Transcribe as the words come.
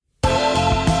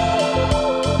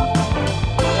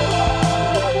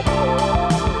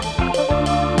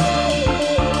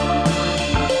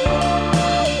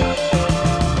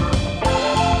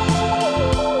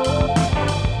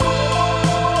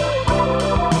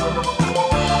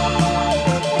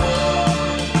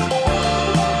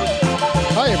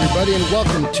everybody, and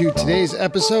welcome to today's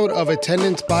episode of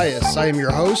Attendance Bias. I am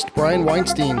your host, Brian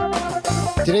Weinstein.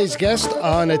 Today's guest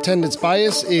on Attendance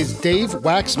Bias is Dave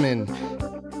Waxman.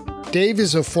 Dave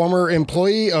is a former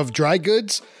employee of Dry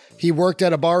Goods. He worked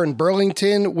at a bar in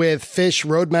Burlington with Phish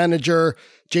road manager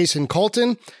Jason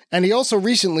Colton, and he also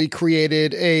recently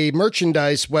created a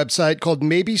merchandise website called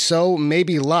Maybe So,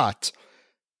 Maybe Lot.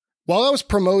 While I was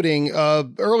promoting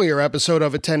an earlier episode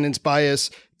of Attendance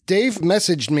Bias, Dave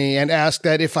messaged me and asked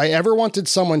that if I ever wanted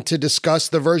someone to discuss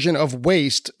the version of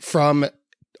Waste from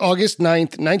August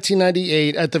 9th,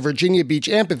 1998 at the Virginia Beach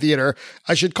Amphitheater,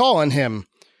 I should call on him.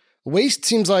 Waste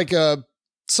seems like a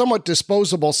somewhat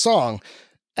disposable song,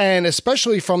 and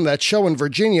especially from that show in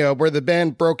Virginia where the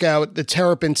band broke out the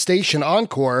Terrapin Station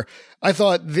Encore, I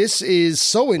thought this is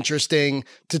so interesting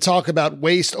to talk about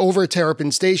Waste over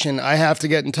Terrapin Station. I have to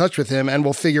get in touch with him and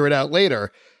we'll figure it out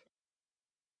later.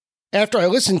 After I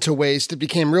listened to Waste, it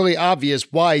became really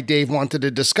obvious why Dave wanted to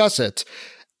discuss it,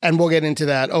 and we'll get into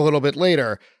that a little bit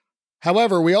later.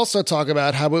 However, we also talk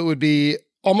about how it would be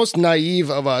almost naive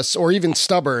of us, or even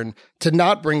stubborn, to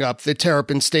not bring up the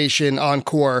Terrapin Station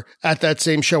Encore at that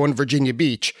same show in Virginia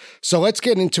Beach. So let's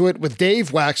get into it with Dave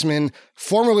Waxman,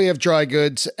 formerly of Dry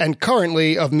Goods, and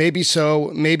currently of Maybe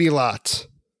So, Maybe Lot.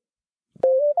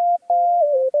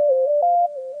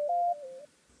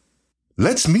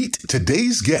 Let's meet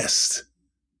today's guest.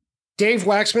 Dave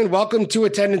Waxman, welcome to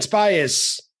Attendance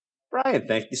Bias. Brian,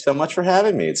 thank you so much for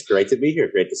having me. It's great to be here.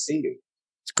 Great to see you.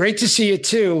 It's great to see you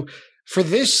too. For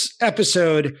this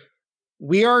episode,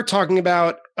 we are talking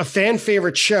about a fan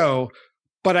favorite show,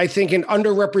 but I think an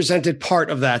underrepresented part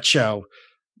of that show.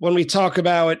 When we talk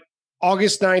about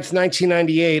August 9th,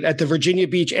 1998 at the Virginia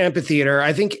Beach Amphitheater,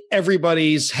 I think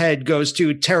everybody's head goes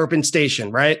to Terrapin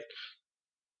Station, right?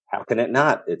 How can it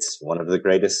not? It's one of the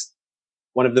greatest,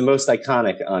 one of the most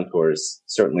iconic encores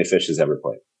certainly Phish has ever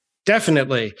played.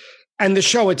 Definitely. And the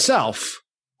show itself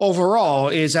overall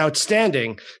is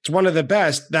outstanding. It's one of the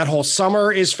best. That whole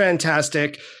summer is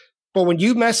fantastic. But when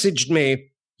you messaged me,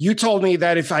 you told me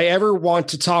that if I ever want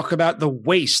to talk about the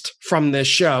waste from this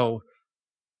show,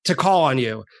 to call on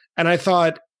you. And I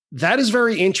thought, that is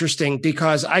very interesting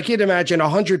because I could imagine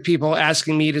 100 people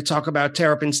asking me to talk about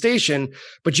Terrapin Station,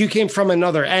 but you came from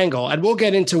another angle, and we'll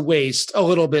get into Waste a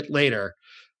little bit later.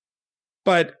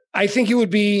 But I think it would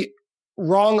be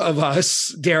wrong of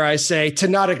us, dare I say, to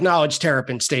not acknowledge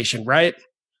Terrapin Station, right?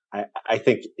 I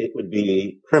think it would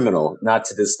be criminal not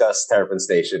to discuss Terrapin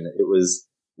Station. It was,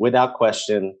 without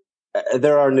question,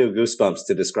 there are no goosebumps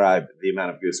to describe the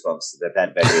amount of goosebumps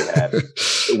that venue had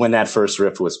when that first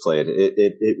riff was played.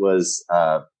 It was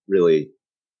really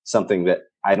something that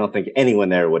I don't think anyone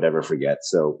there would ever forget.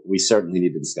 So we certainly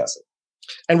need to discuss it.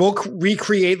 And we'll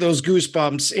recreate those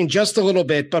goosebumps in just a little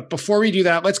bit. But before we do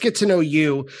that, let's get to know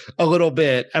you a little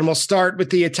bit. And we'll start with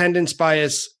the Attendance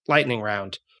Bias Lightning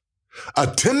Round.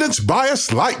 Attendance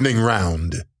Bias Lightning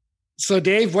Round. So,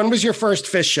 Dave, when was your first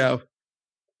Phish show?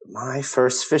 My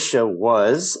first Phish show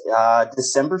was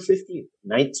December 15th,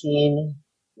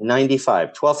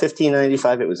 1995.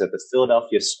 12/15/95. It was at the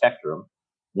Philadelphia Spectrum,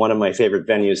 one of my favorite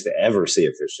venues to ever see a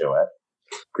Phish show at.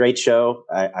 Great show.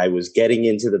 I was getting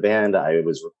into the band. I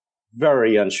was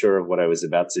very unsure of what I was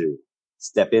about to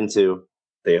step into.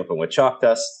 They opened with Chalk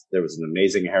Dust. There was an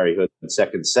amazing Harry Hood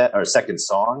second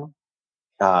song.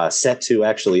 Set 2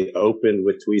 actually opened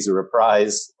with Tweezer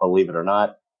Reprise, believe it or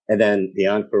not. And then the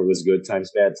encore was Good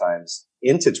Times, Bad Times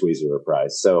into Tweezer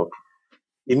Reprise. So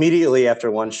immediately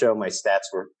after one show, my stats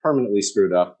were permanently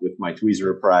screwed up with my Tweezer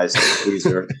Reprise and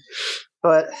Tweezer.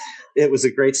 But it was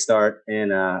a great start,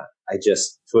 and I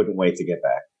just couldn't wait to get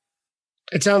back.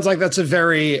 It sounds like that's a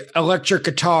very electric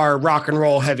guitar, rock and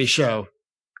roll heavy show.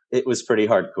 It was pretty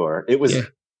hardcore. It was,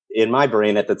 in my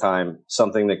brain at the time,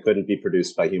 something that couldn't be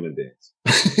produced by human beings.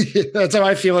 That's how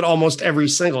I feel at almost every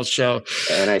single show.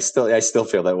 And I still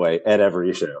feel that way at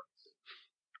every show.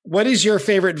 What is your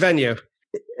favorite venue?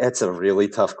 That's a really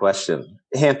tough question.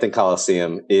 Hampton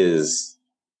Coliseum is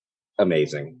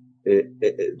amazing.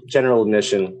 General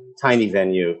admission, tiny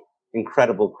venue,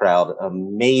 incredible crowd,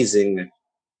 amazing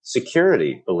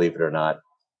security, believe it or not.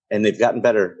 And they've gotten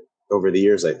better over the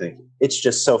years, I think. It's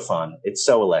just so fun. It's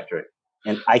so electric.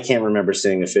 And I can't remember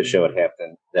seeing a Phish show at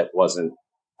Hampton that wasn't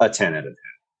a 10 out of 10.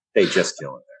 They just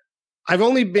kill it there. I've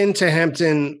only been to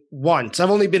Hampton once. I've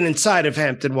only been inside of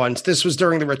Hampton once. This was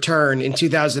during the return in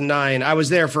 2009. I was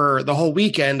there for the whole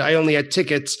weekend. I only had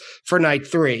tickets for night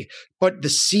 3. But the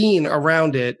scene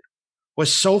around it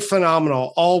was so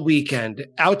phenomenal all weekend.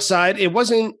 Outside, it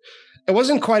wasn't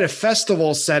quite a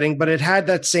festival setting, but it had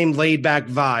that same laid back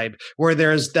vibe where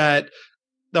there's that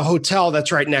the hotel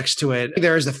that's right next to it.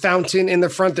 There's a fountain in the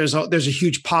front. There's a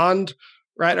huge pond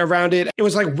right around it. It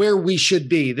was like where we should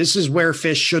be. This is where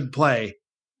Phish should play.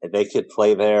 They could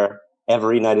play there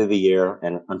every night of the year.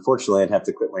 And unfortunately, I'd have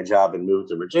to quit my job and move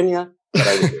to Virginia, but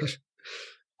I would do it.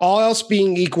 All else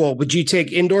being equal, would you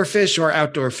take indoor Phish or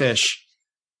outdoor Phish?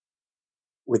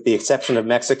 With the exception of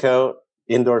Mexico,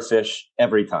 indoor Phish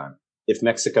every time. If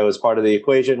Mexico is part of the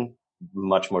equation,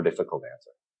 much more difficult answer.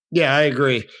 Yeah, I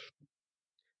agree.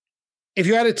 If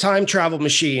you had a time travel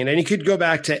machine and you could go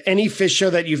back to any Phish show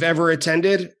that you've ever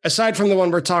attended, aside from the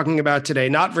one we're talking about today,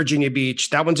 not Virginia Beach,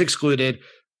 that one's excluded,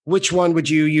 which one would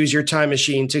you use your time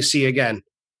machine to see again?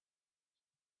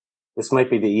 This might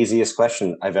be the easiest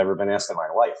question I've ever been asked in my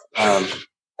life.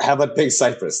 How about Big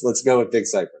Cypress? Let's go with Big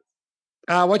Cypress.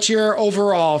 What's your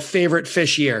overall favorite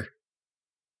Phish year?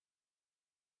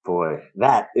 Boy,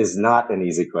 that is not an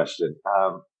easy question.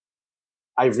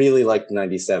 I really liked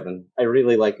 97. I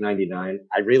really like 99.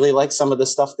 I really like some of the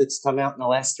stuff that's come out in the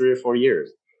last 3 or 4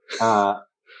 years. I'm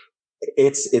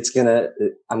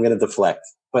gonna deflect,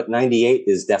 but 98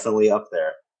 is definitely up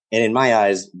there. And in my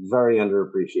eyes, very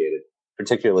underappreciated,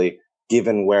 particularly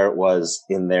given where it was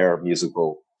in their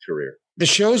musical career. The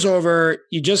show's over.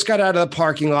 You just got out of the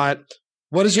parking lot.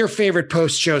 What is your favorite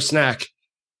post-show snack?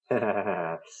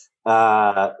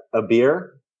 A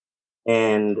beer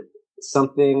and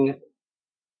something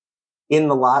in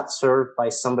the lot served by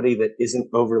somebody that isn't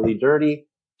overly dirty.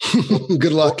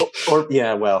 Good luck.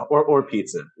 Or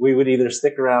pizza. We would either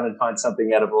stick around and find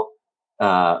something edible,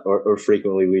 or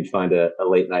frequently we'd find a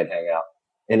late night hangout,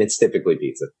 and it's typically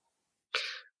pizza.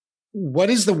 What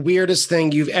is the weirdest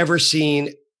thing you've ever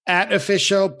seen at a Phish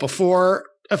show, before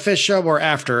a Phish show, or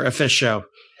after a Phish show?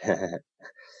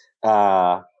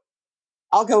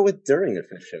 I'll go with during a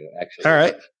Phish show, actually. All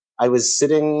right. I was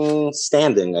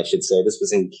standing, I should say. This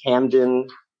was in Camden.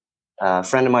 A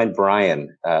friend of mine,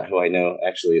 Brian, who I know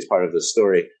actually is part of this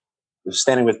story, was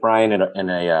standing with Brian in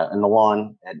the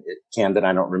lawn at Camden.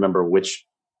 I don't remember which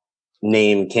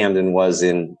name Camden was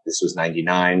in. This was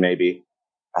 99, maybe.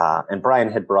 And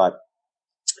Brian had brought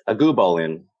a goo ball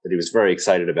in that he was very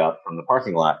excited about from the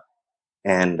parking lot.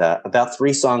 And about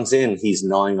 3 songs in, he's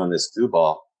gnawing on this goo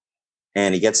ball.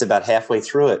 And he gets about halfway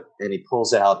through it, and he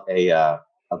pulls out a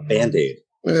Band-Aid,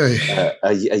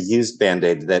 a used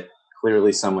Band-Aid that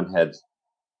clearly someone had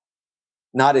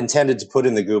not intended to put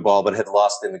in the goo ball, but had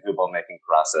lost in the goo ball making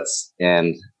process.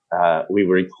 And we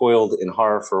were recoiled in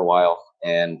horror for a while.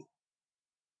 And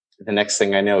the next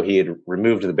thing I know, he had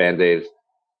removed the Band-Aid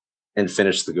and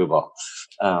finished the goo ball.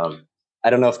 I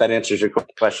don't know if that answers your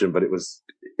question, but it was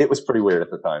pretty weird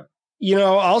at the time. You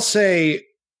know, I'll say,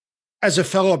 as a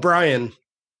fellow Brian,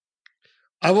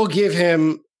 I will give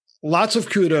him lots of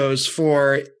kudos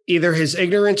for either his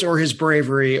ignorance or his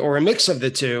bravery, or a mix of the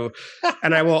two.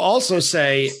 And I will also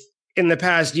say, in the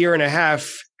past year and a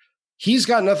half, he's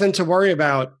got nothing to worry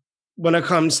about when it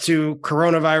comes to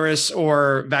coronavirus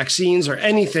or vaccines or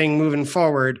anything moving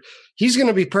forward. He's going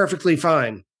to be perfectly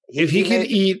fine. If he can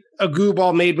eat a goo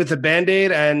ball made with a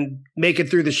Band-Aid and make it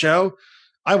through the show,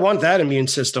 I want that immune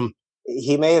system.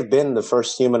 He may have been the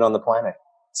first human on the planet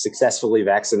successfully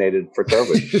vaccinated for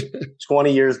COVID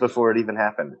 20 years before it even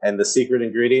happened. And the secret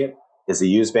ingredient is a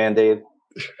used Band-Aid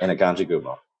and a ganja goo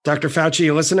ball. Dr. Fauci,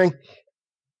 you listening?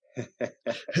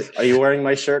 Are you wearing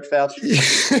my shirt, Fauci?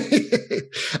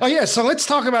 Oh, yeah. So let's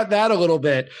talk about that a little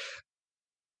bit.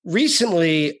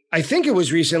 Recently, I've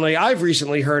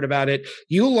recently heard about it.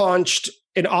 You launched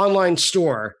an online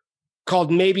store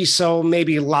called Maybe So,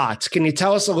 Maybe Lot. Can you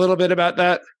tell us a little bit about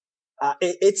that?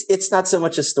 It's not so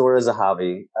much a store as a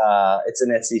hobby. It's an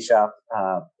Etsy shop.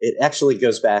 It actually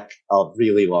goes back a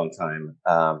really long time,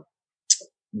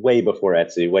 way before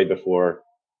Etsy, way before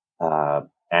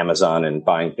Amazon and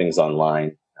buying things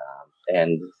online.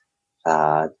 And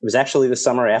it was actually the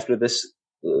summer after this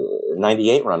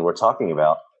 98 run we're talking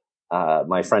about.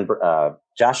 My friend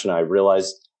Josh and I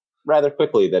realized rather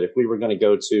quickly that if we were going to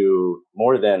go to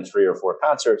more than 3 or 4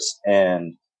 concerts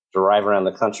and drive around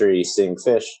the country seeing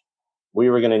Phish, we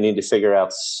were going to need to figure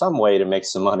out some way to make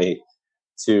some money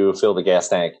to fill the gas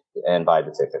tank and buy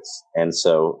the tickets. And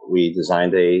so we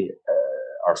designed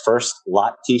our first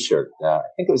Lot t-shirt. I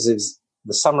think it was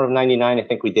the summer of 99. I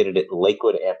think we did it at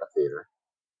Lakewood Amphitheater.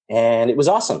 And it was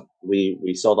awesome.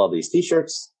 We sold all these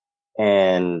t-shirts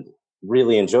and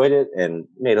really enjoyed it and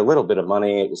made a little bit of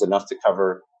money. It was enough to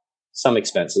cover some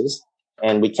expenses.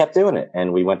 And we kept doing it.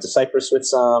 And we went to Cyprus with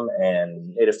some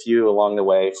and made a few along the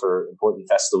way for important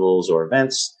festivals or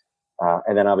events.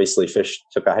 And then obviously Phish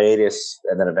took a hiatus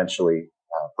and then eventually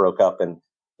broke up. And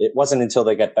it wasn't until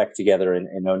they got back together in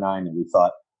 09 and we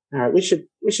thought, all right, we should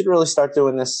really start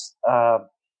doing this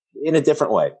in a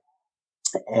different way.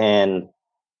 And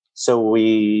so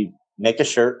we make a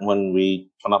shirt when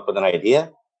we come up with an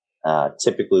idea.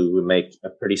 Typically, we make a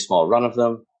pretty small run of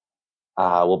them.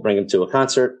 We'll bring them to a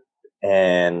concert,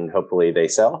 and hopefully they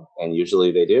sell, and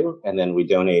usually they do. And then we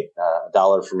donate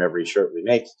 $1 from every shirt we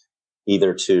make,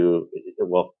 either to,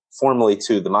 formally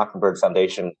to the Mockingbird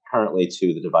Foundation, currently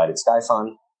to the Divided Sky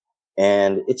Fund.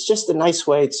 And it's just a nice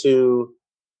way to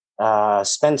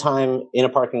spend time in a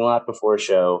parking lot before a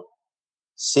show,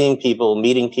 seeing people,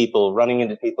 meeting people, running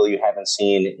into people you haven't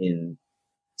seen in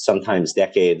sometimes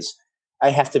decades.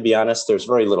 I have to be honest, there's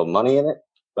very little money in it,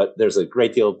 but there's a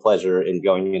great deal of pleasure in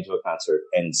going into a concert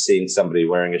and seeing somebody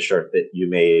wearing a shirt that you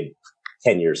made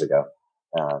 10 years ago.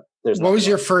 What was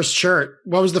your first shirt?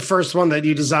 What was the first one that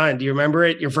you designed? Do you remember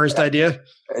it? Your first idea?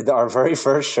 Our very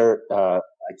first shirt, I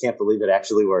can't believe it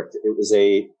actually worked. It was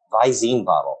a Visine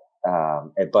bottle,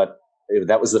 but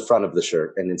that was the front of the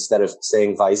shirt. And instead of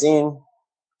saying Visine,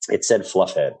 it said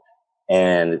Fluffhead.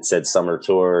 And it said Summer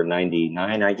Tour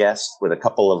 99, I guess, with a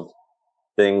couple of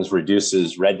things,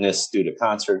 reduces redness due to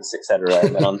concerts, etc.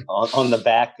 And then on the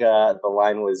back, the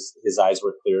line was, his eyes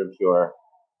were clear and pure,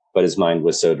 but his mind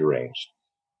was so deranged.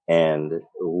 And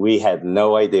we had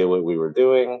no idea what we were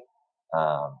doing,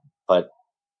 but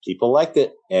people liked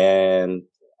it. And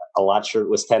a lot shirt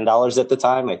was $10 at the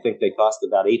time. I think they cost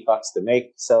about $8 to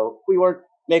make. So we weren't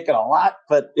making a lot,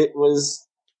 but it was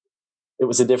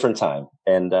a different time.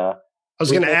 And I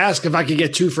was going to ask if I could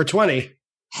get 2 for $20.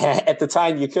 At the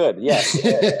time, you could, yes.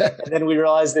 And then we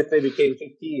realized if they became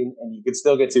 15 and you could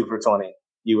still get 2 for $20,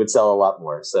 you would sell a lot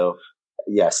more. So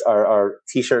yes, our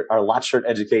t-shirt, our lot shirt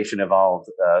education evolved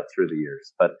through the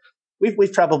years, but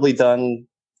we've probably done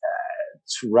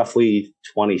roughly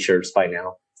 20 shirts by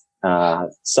now.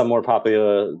 Some more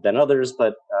popular than others,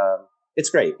 but it's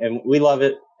great, and we love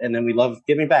it. And then we love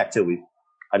giving back too.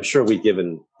 I'm sure we've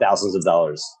given thousands of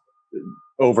dollars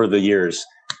over the years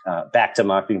back to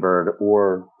Mockingbird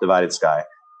or Divided Sky,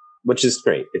 which is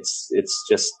great. It's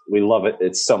just, we love it.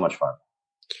 It's so much fun.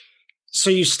 So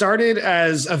you started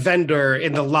as a vendor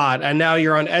in the lot, and now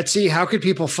you're on Etsy. How could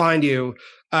people find you,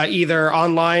 either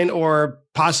online or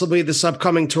possibly this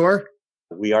upcoming tour?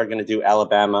 We are going to do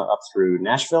Alabama up through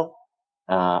Nashville,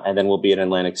 and then we'll be in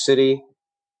Atlantic City,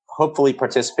 hopefully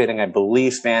participating. I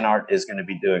believe Fan Art is going to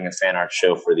be doing a fan art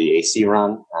show for the AC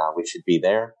run. We should be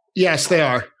there. Yes, they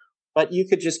are. But you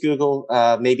could just Google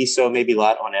Maybe So, Maybe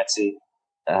Lot on Etsy,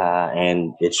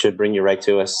 and it should bring you right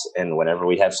to us. And whenever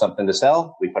we have something to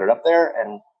sell, we put it up there.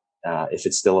 And if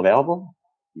it's still available,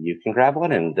 you can grab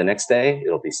one. And the next day,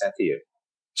 it'll be sent to you.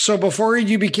 So before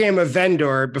you became a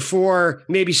vendor, before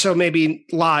Maybe So, Maybe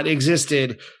Lot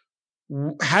existed,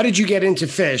 how did you get into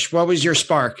fish? What was your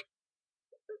spark?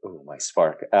 Oh, my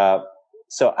spark.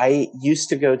 So I used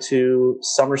to go to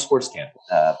summer sports camp.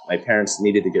 My parents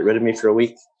needed to get rid of me for a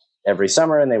week every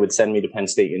summer, and they would send me to Penn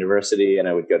State University, and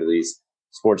I would go to these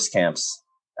sports camps.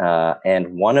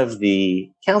 And one of the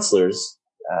counselors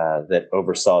that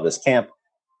oversaw this camp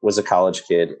was a college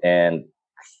kid, and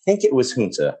I think it was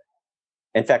Junta.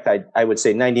 In fact, I would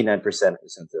say 99%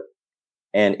 was Junta.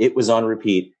 And it was on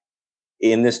repeat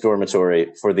in this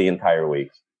dormitory for the entire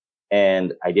week.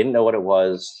 And I didn't know what it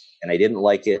was, and I didn't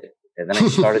like it. And then I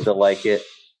started to like it.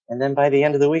 And then by the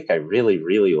end of the week, I really,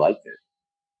 really liked it.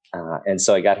 And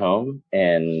so I got home,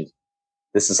 and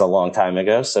this is a long time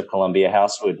ago. So Columbia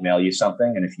House would mail you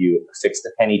something, and if you fixed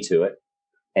a penny to it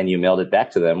and you mailed it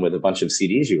back to them with a bunch of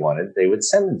CDs you wanted, they would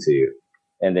send them to you.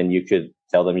 And then you could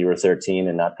tell them you were 13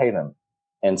 and not pay them.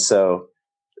 And so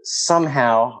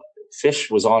somehow Fish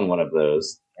was on one of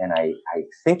those. And I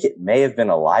think it may have been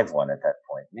a live one at that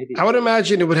point. Maybe I would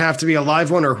imagine it would have to be a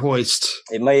live one or Hoist.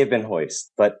 It may have been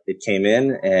Hoist, but it came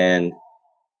in, and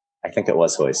I think it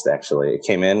was Hoist, actually. It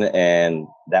came in, and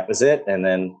that was it. And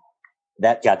then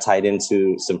that got tied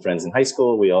into some friends in high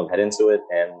school. We all got into it,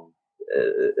 and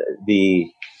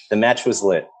the match was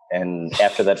lit. And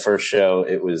after that first show,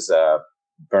 it was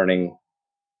burning.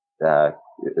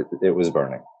 It was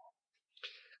burning.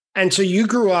 And so you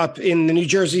grew up in the New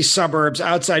Jersey suburbs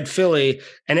outside Philly,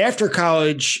 and after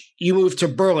college, you moved to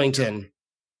Burlington.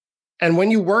 And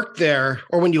when you worked there,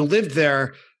 or when you lived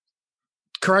there,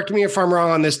 correct me if I'm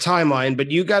wrong on this timeline, but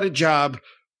you got a job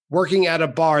working at a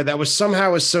bar that was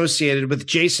somehow associated with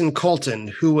Jason Colton,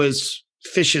 who was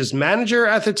Fish's manager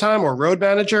at the time, or road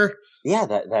manager. Yeah,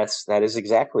 that is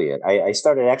exactly it. I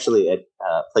started actually at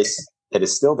a place that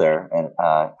is still there, and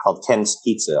called Ken's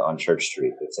Pizza on Church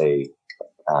Street. It's a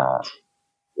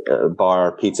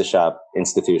bar, pizza shop,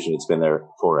 institution. It's been there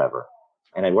forever.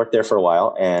 And I worked there for a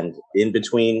while. And in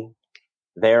between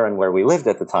there and where we lived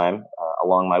at the time,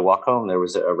 along my walk home, there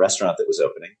was a restaurant that was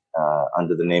opening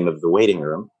under the name of The Waiting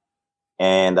Room.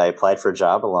 And I applied for a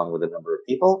job along with a number of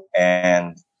people,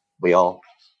 and we all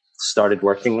started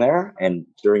working there. And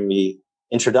during the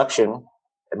introduction,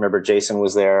 I remember Jason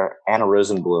was there. Anna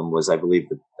Rosenblum was, I believe,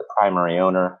 the primary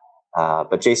owner.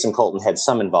 But Jason Colton had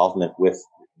some involvement with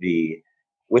the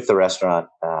restaurant.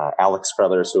 Alex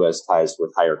Brothers, who has ties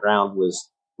with Higher Ground,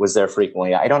 was there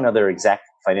frequently. I don't know their exact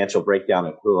financial breakdown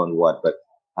of who and what,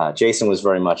 but Jason was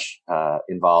very much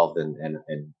involved and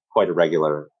quite a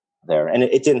regular there. And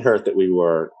it didn't hurt that we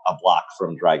were a block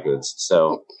from Dry Goods,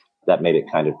 so that made it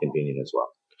kind of convenient as well.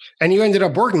 And you ended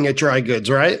up working at Dry Goods,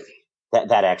 right?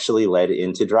 That actually led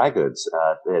into Dry Goods.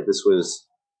 This was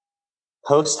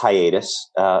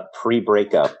post-hiatus,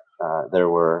 pre-breakup. There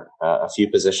were a few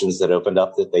positions that opened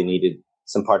up that they needed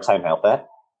some part-time help at.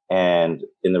 And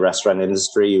in the restaurant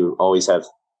industry, you always have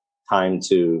time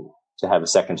to have a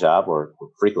second job, or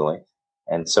frequently.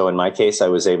 And so in my case, I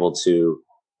was able to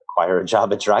acquire a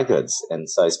job at Dry Goods. And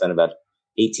so I spent about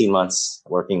 18 months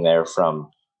working there from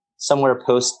somewhere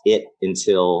post-it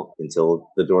until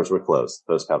the doors were closed,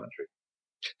 post-Coventry.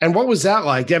 And what was that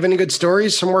like? Do you have any good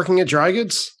stories from working at Dry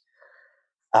Goods?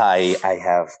 I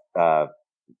have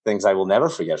things I will never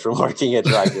forget from working at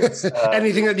Dry Goods.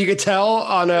 Anything that you could tell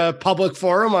on a public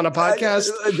forum, on a podcast?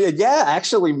 Yeah,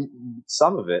 actually,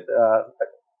 some of it.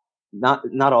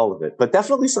 Not all of it, but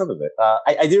definitely some of it.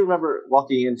 I do remember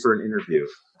walking in for an interview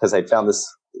because I found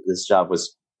this job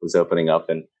was opening up,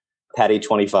 and Patty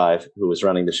 25, who was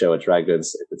running the show at Dry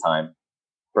Goods at the time,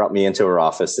 brought me into her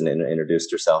office and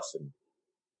introduced herself, and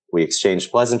we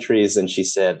exchanged pleasantries. And she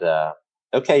said,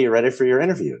 "Okay, you're ready for your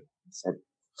interview?" I said,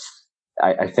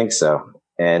 I think so.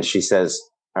 And she says,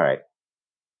 "All right,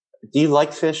 do you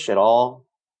like fish at all?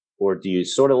 Or do you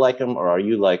sort of like them? Or are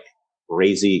you like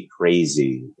crazy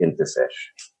into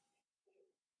fish?"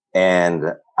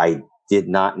 And I did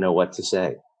not know what to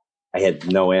say. I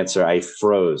had no answer. I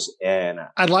froze. And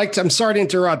I'm sorry to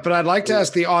interrupt, but I'd like to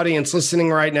ask the audience listening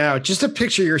right now, just to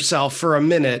picture yourself for a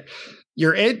minute.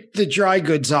 You're at the Dry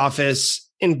Goods office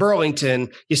in Burlington.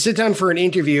 You sit down for an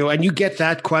interview and you get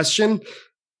that question.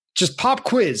 Just pop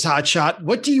quiz, hotshot.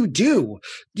 What do you do?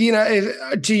 Do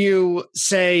you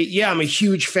say, "Yeah, I'm a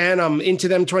huge fan, I'm into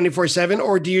them 24/7,"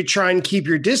 or do you try and keep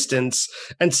your distance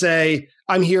and say,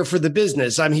 "I'm here for the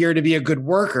business, I'm here to be a good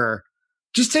worker"?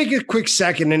 Just take a quick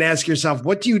second and ask yourself,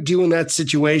 what do you do in that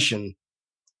situation?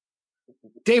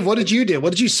 Dave, what did you do? What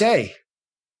did you say?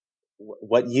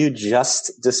 What you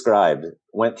just described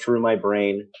went through my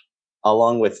brain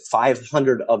along with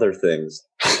 500 other things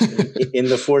in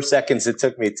the 4 seconds it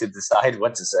took me to decide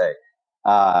what to say.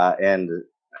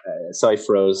 So I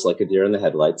froze like a deer in the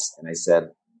headlights, and I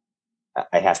said,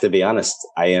 "I have to be honest.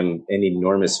 I am an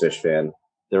enormous fish fan.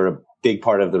 They're a big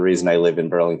part of the reason I live in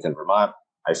Burlington, Vermont.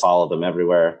 I follow them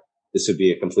everywhere. This would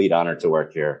be a complete honor to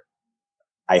work here.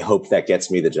 I hope that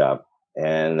gets me the job."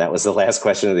 And that was the last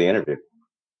question of the interview.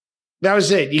 That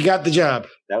was it. You got the job.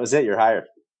 That was it. You're hired.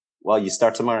 Well, you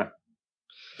start tomorrow.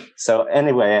 So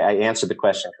anyway, I answered the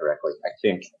question correctly, I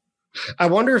think. I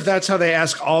wonder if that's how they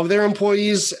ask all of their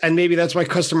employees, and maybe that's why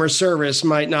customer service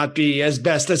might not be as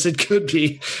best as it could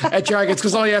be at Dry Goods,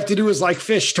 because all you have to do is like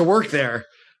fish to work there.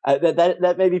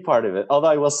 That may be part of it. Although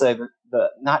I will say that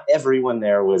not everyone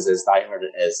there was as diehard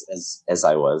as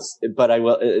I was, but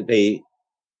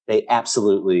they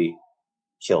absolutely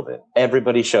killed it.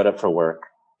 Everybody showed up for work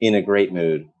in a great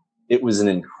mood. It was an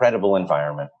incredible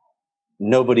environment.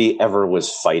 Nobody ever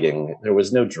was fighting. There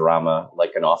was no drama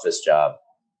like an office job.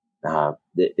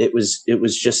 It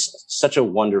was just such a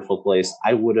wonderful place.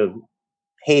 I would have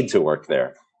paid to work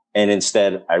there, and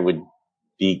instead I would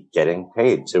be getting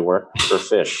paid to work for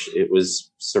fish. It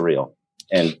was surreal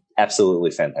and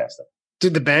absolutely fantastic.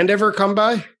 Did the band ever come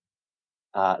by?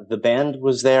 The band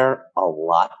was there a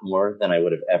lot more than I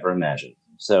would have ever imagined.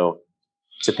 So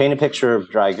to paint a picture of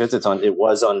Dry Goods, it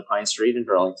was on Pine Street in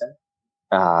Burlington.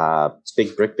 It's a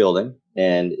big brick building.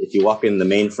 And if you walk in the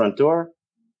main front door,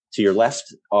 to your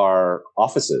left are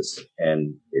offices,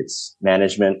 and it's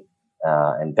management,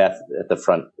 and Beth at the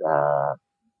front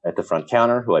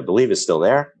counter, who I believe is still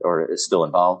there or is still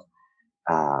involved.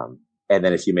 And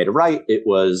then if you made a right, it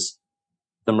was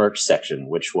the merch section,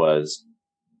 which was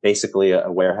basically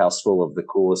a warehouse full of the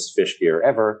coolest fish gear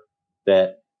ever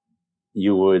that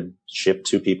you would ship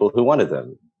to people who wanted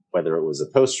them, whether it was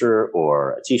a poster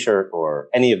or a t-shirt or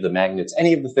any of the magnets,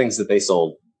 any of the things that they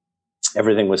sold,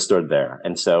 everything was stored there.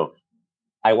 And so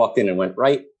I walked in and went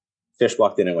right, Fish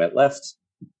walked in and went left,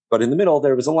 but in the middle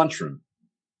there was a lunchroom.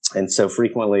 And so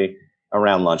frequently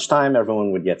around lunchtime,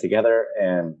 everyone would get together,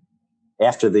 and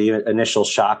after the initial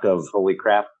shock of, holy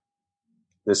crap,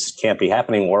 this can't be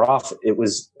happening. We're off. It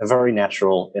was a very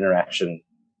natural interaction.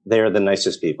 They're the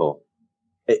nicest people.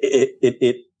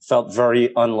 It felt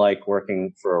very unlike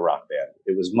working for a rock band.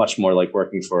 It was much more like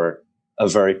working for a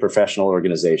very professional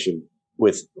organization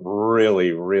with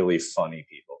really, really funny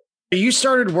people. You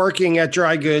started working at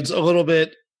Dry Goods a little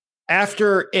bit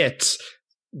after it.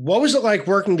 What was it like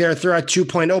working there throughout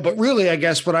 2.0? But really, I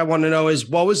guess what I want to know is,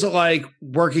 what was it like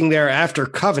working there after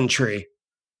Coventry?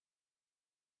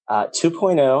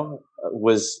 2.0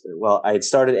 was, well, I had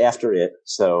started after it.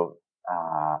 So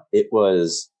it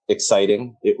was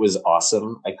exciting. It was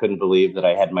awesome. I couldn't believe that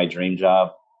I had my dream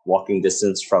job walking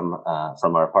distance from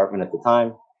our apartment at the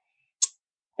time.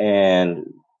 And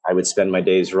I would spend my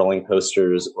days rolling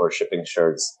posters or shipping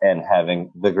shirts and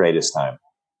having the greatest time.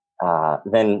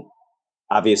 Then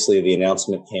obviously the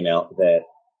announcement came out that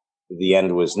the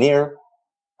end was near.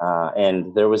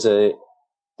 And there was a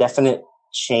definite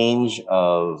change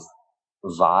of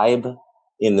vibe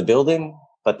in the building,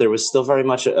 but there was still very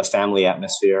much a family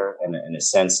atmosphere and a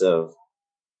sense of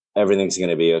everything's going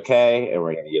to be okay and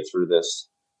we're going to get through this.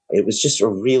 It was just a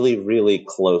really, really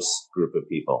close group of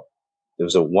people. It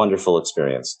was a wonderful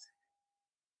experience.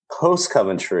 Post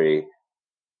Coventry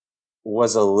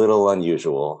was a little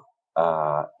unusual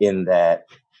in that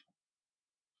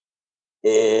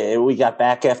we got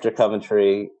back after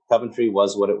Coventry. Coventry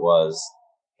was what it was.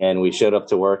 And we showed up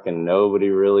to work and nobody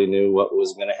really knew what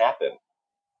was going to happen.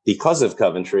 Because of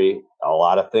Coventry, a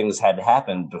lot of things had to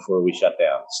happen before we shut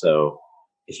down. So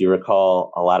if you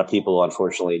recall, a lot of people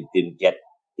unfortunately didn't get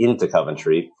into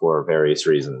Coventry for various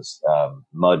reasons.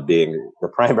 Mud being the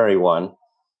primary one.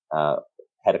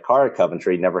 Had a car at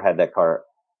Coventry, never had that car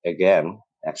again.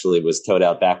 Actually was towed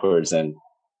out backwards and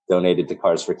donated to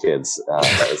Cars for Kids.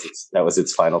 That was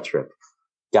its final trip.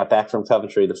 Got back from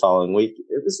Coventry the following week.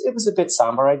 It was a bit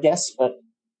somber, I guess, but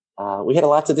we had a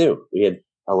lot to do. We had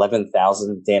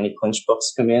 11,000 Danny Clinch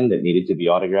books come in that needed to be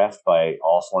autographed by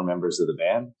all 4 members of the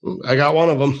band. I got one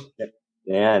of them.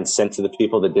 Yeah, and sent to the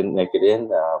people that didn't make it in.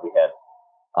 We had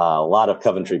a lot of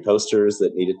Coventry posters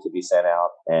that needed to be sent out.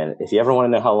 And if you ever want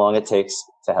to know how long it takes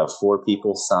to have 4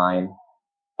 people sign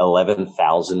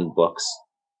 11,000 books,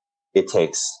 it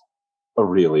takes a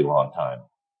really long time.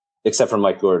 Except for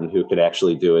Mike Gordon, who could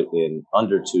actually do it in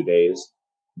under 2 days.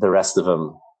 The rest of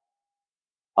them,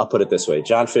 I'll put it this way.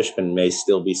 John Fishman may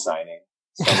still be signing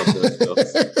some of those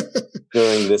books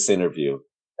during this interview.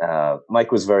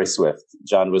 Mike was very swift.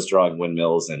 John was drawing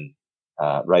windmills and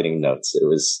writing notes. It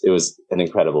was an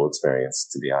incredible experience,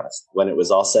 to be honest. When it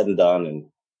was all said and done and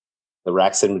the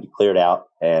racks had been cleared out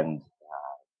and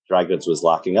Dry Goods was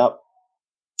locking up,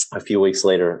 a few weeks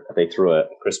later, they threw a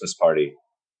Christmas party,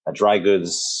 a Dry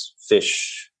Goods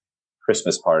fish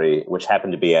Christmas party, which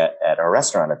happened to be at our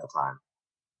restaurant at the time.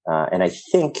 And I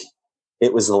think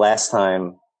it was the last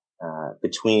time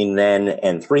between then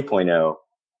and 3.0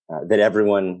 that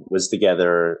everyone was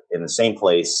together in the same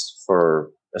place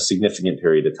for a significant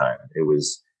period of time. It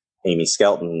was Amy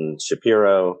Skelton,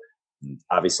 Shapiro,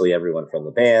 obviously everyone from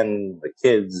the band, the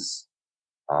kids,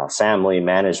 family,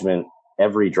 management,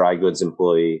 every Dry Goods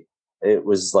employee. It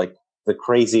was like the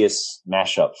craziest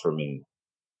mashup for me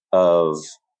of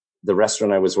the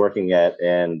restaurant I was working at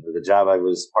and the job I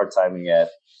was part-timing at.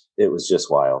 It was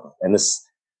just wild. And this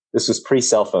was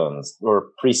pre-cell phones or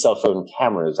pre-cell phone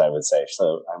cameras, I would say.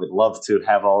 So I would love to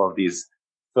have all of these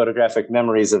photographic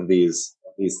memories of these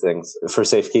things for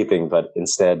safekeeping, but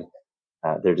instead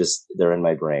they're in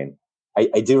my brain.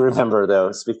 I do remember,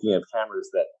 though, speaking of cameras,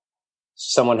 that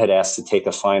someone had asked to take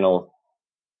a final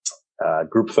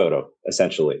group photo,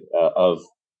 essentially, of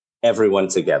everyone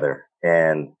together.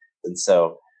 And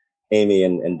so Amy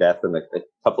and Beth and a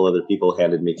couple other people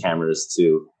handed me cameras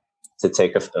to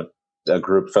take a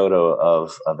group photo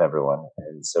of everyone.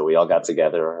 And so we all got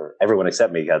together, or everyone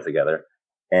except me got together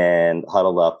and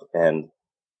huddled up. And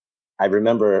I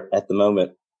remember at the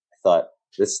moment, I thought,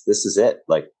 this is it.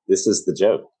 Like, this is the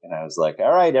joke. And I was like,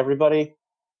 all right, everybody,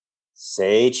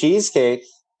 say cheesecake.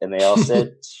 And they all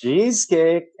said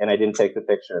cheesecake. And I didn't take the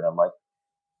picture. And I'm like,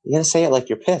 you gotta say it like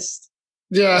you're pissed.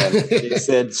 Yeah. They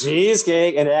said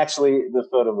cheesecake. And actually, the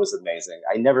photo was amazing.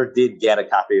 I never did get a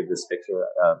copy of this picture.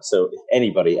 So if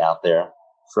anybody out there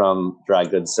from Dry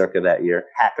Goods circa that year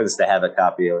happens to have a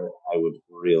copy of it, I would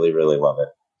really, really love it.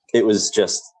 It was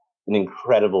just an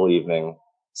incredible evening.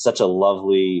 Such a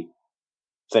lovely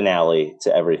finale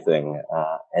to everything.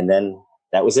 And then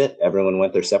that was it. Everyone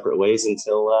went their separate ways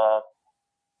until,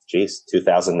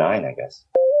 2009, I guess.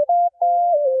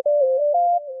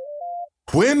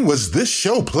 When was this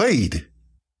show played?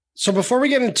 So before we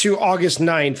get into August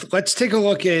 9th, let's take a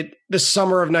look at the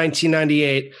summer of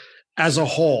 1998 as a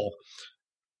whole.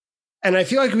 And I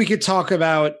feel like we could talk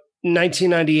about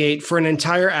 1998 for an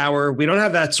entire hour. We don't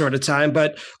have that sort of time,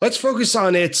 but let's focus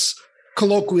on its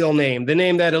colloquial name, the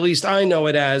name that at least I know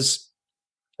it as,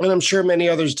 and I'm sure many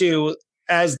others do,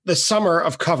 as the Summer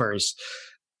of Covers.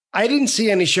 I didn't see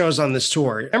any shows on this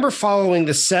tour. I remember following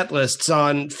the set lists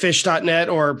on Phish.net,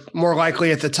 or more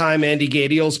likely at the time, Andy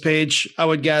Gadiel's page, I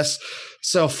would guess.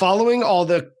 So following all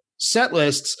the set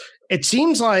lists, it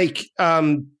seems like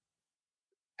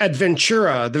at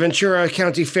Ventura, the Ventura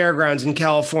County Fairgrounds in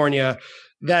California,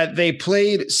 that they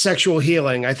played Sexual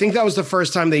Healing. I think that was the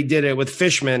first time they did it with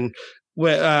Fishman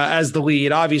as the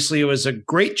lead. Obviously, it was a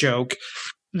great joke.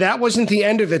 That wasn't the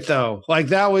end of it, though. Like,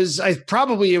 that was,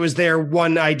 it was their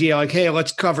one idea, like, hey,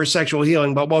 let's cover Sexual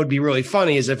Healing. But what would be really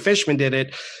funny is if Fishman did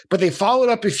it. But they followed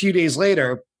up a few days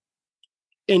later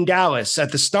in Dallas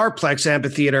at the Starplex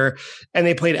Amphitheater, and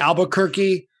they played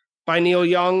Albuquerque by Neil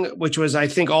Young, which was, I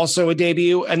think, also a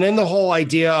debut. And then the whole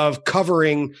idea of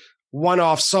covering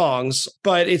one-off songs.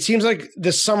 But it seems like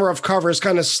the Summer of Covers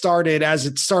kind of started as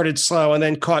it started slow and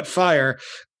then caught fire.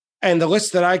 And the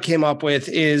list that I came up with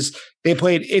is they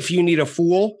played If You Need a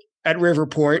Fool at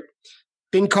Riverport,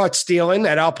 Been Caught Stealing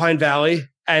at Alpine Valley,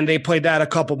 and they played that a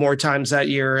couple more times that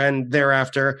year and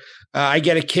thereafter. I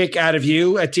Get a Kick Out of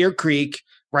You at Deer Creek,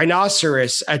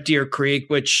 Rhinoceros at Deer Creek,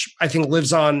 which I think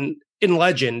lives on in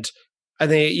legend. I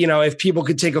think, if people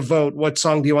could take a vote, what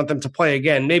song do you want them to play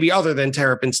again? Maybe other than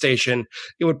Terrapin Station,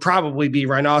 it would probably be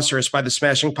Rhinoceros by the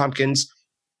Smashing Pumpkins.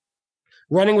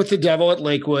 Running with the Devil at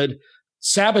Lakewood,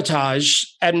 Sabotage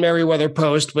at Merriweather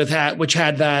Post, which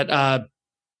had that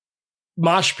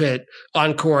mosh pit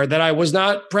encore that I was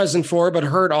not present for, but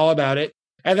heard all about it.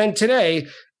 And then today,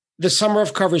 the Summer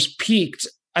of Covers peaked,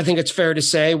 I think it's fair to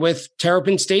say, with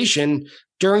Terrapin Station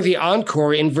during the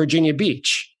encore in Virginia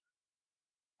Beach.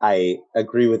 I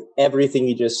agree with everything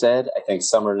you just said. I think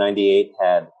Summer 98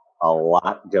 had a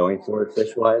lot going for it,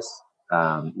 Fish-wise.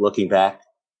 Looking back,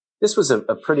 this was a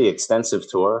pretty extensive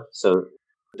tour. So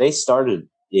they started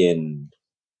in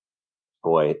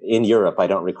Europe. I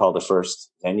don't recall the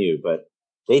first venue, but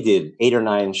they did 8 or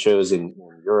 9 shows in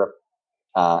Europe.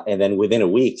 And then within a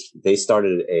week, they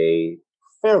started a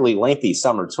fairly lengthy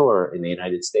summer tour in the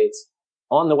United States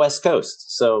on the West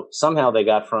Coast. So somehow they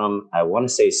got from, I want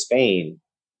to say, Spain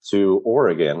to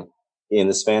Oregon in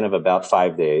the span of about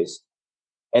 5 days,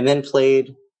 and then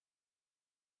played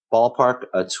ballpark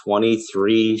a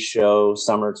 23 show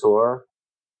summer tour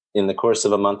in the course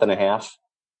of a month and a half.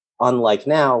 Unlike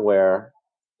now, where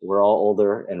we're all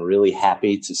older and really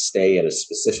happy to stay at a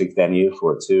specific venue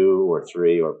for 2 or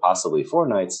 3 or possibly 4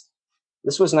 nights,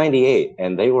 this was 98,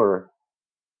 and they were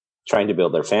trying to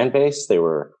build their fan base. They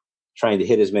were trying to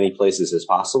hit as many places as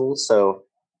possible. So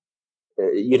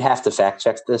you'd have to fact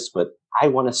check this, but I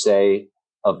want to say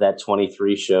of that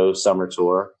 23 show summer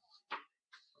tour,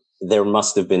 there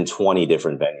must have been 20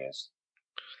 different venues.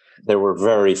 There were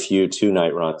very few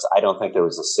 2-night runs. I don't think there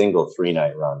was a single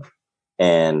 3-night run.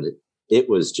 And it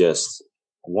was just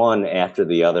one after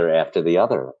the other after the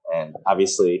other. And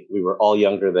obviously we were all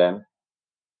younger then.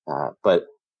 But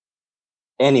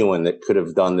anyone that could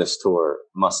have done this tour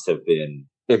must have been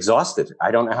exhausted. I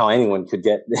don't know how anyone could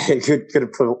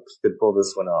pull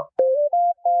this one off.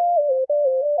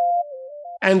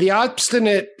 And the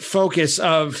obstinate focus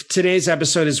of today's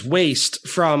episode is Waste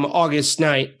from August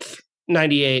 9th,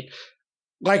 98.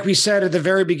 Like we said at the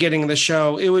very beginning of the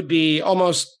show, it would be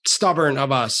almost stubborn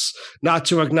of us not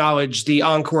to acknowledge the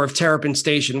encore of Terrapin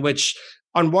Station, which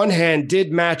on one hand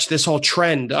did match this whole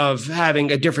trend of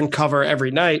having a different cover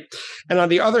every night. And on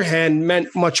the other hand,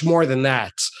 meant much more than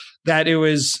that. That it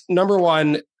was number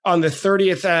one on the 3rd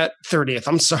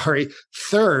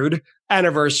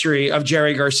anniversary of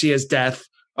Jerry Garcia's death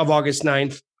of August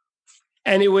 9th.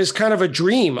 And it was kind of a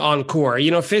dream encore.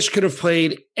 Phish could have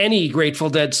played any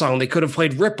Grateful Dead song. They could have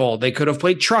played Ripple. They could have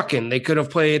played Truckin'. They could have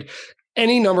played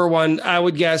any number one. I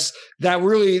would guess that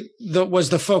really was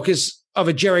the focus of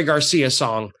a Jerry Garcia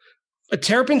song. A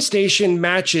Terrapin Station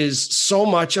matches so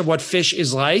much of what Phish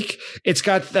is like. It's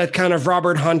got that kind of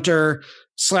Robert Hunter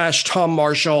 / Tom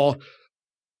Marshall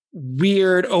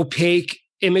weird, opaque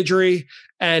imagery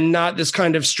and not this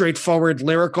kind of straightforward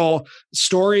lyrical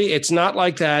story. It's not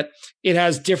like that. It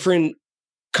has different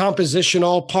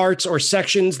compositional parts or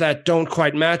sections that don't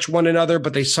quite match one another,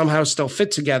 but they somehow still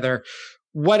fit together.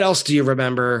 What else do you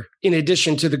remember in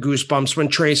addition to the Goosebumps when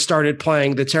Trey started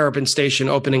playing the Terrapin Station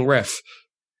opening riff?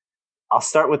 I'll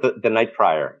start with the night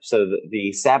prior. So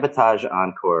the Sabotage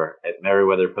encore at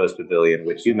Merriweather Post Pavilion,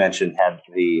 which you mentioned, had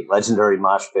the legendary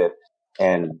mosh pit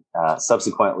and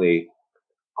subsequently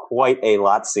quite a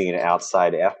lot scene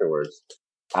outside afterwards.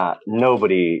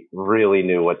 Nobody really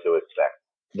knew what to expect.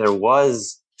 there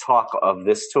was talk of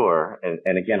this tour,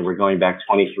 and again, we're going back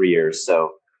 23 years,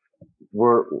 so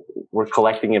we're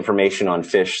collecting information on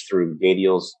Phish through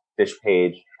Gadiel's Phish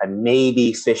page, and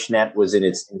maybe Fishnet was in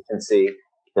its infancy.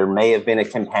 There may have been a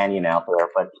companion out there,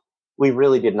 but we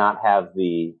really did not have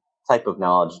the type of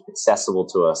knowledge accessible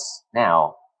to us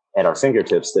now at our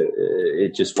fingertips. That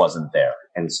it just wasn't there.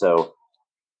 And so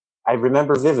I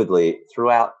remember vividly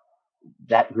throughout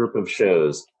that group of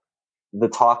shows, the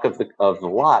talk of the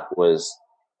lot was,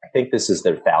 I think this is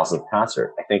their 1,000th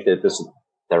concert. I think that this is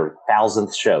their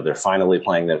 1,000th show. They're finally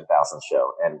playing their 1,000th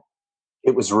show. And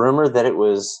it was rumored that it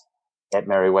was at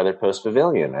Merriweather Post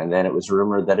Pavilion. And then it was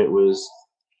rumored that it was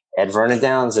at Vernon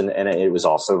Downs. And it was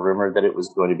also rumored that it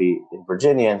was going to be in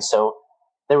Virginia. And so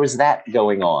there was that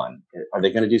going on. Are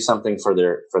they going to do something for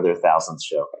their 1,000th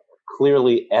show?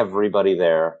 Clearly, everybody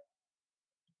there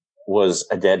was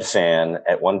a Dead fan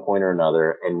at one point or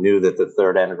another and knew that the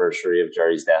third anniversary of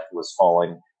Jerry's death was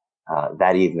falling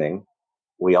that evening.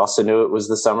 We also knew it was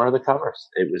the summer of the covers.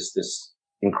 It was this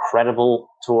incredible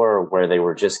tour where they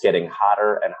were just getting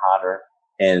hotter and hotter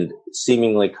and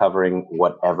seemingly covering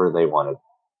whatever they wanted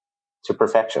to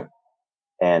perfection.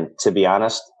 And to be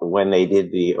honest, when they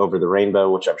did the Over the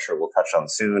Rainbow, which I'm sure we'll touch on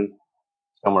soon,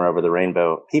 Somewhere Over the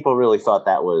Rainbow, people really thought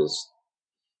that was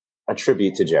a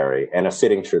tribute to Jerry, and a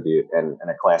fitting tribute, and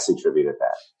a classy tribute at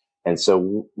that. And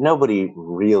so nobody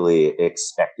really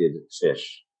expected Phish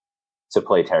to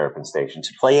play Terrapin Station,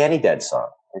 to play any Dead song,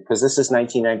 because this is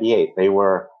 1998. They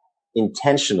were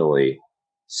intentionally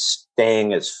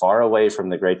staying as far away from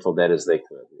the Grateful Dead as they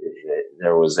could.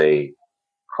 There was a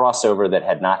crossover that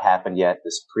had not happened yet.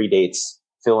 This predates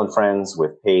Phil and Friends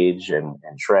with Page and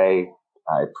Trey.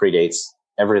 It predates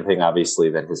everything, obviously,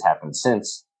 that has happened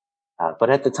since.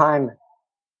 But at the time,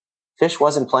 Phish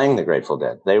wasn't playing the Grateful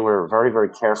Dead. They were very, very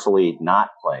carefully not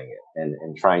playing it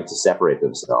and trying to separate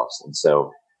themselves. And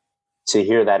so to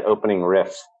hear that opening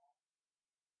riff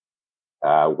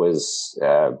was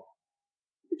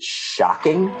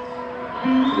shocking.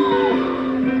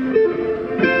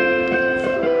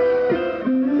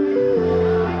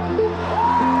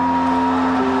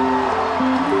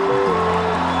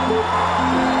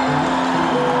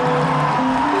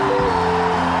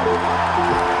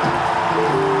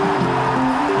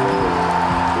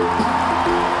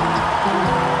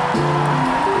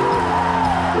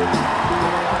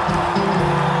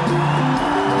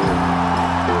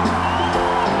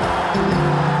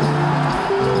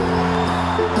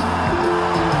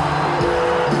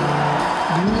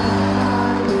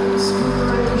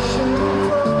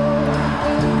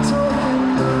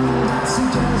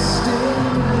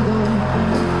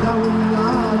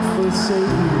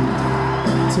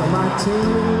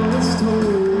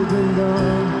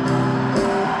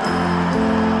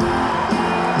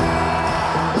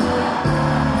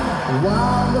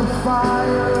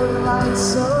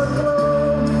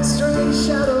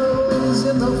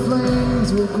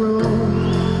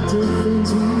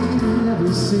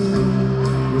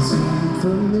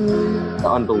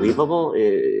 Unbelievable.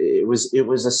 It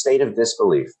was a state of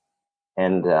disbelief.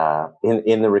 And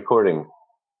in the recording,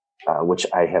 which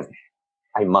I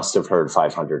must have heard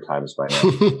 500 times by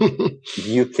now,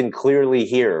 you can clearly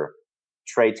hear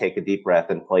Trey take a deep breath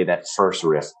and play that first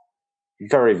riff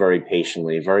very, very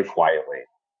patiently, very quietly.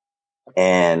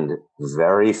 And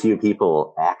very few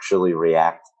people actually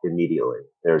react immediately.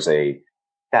 There's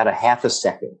about a half a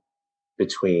second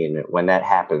between when that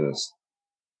happens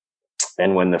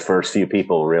and when the first few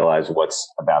people realize what's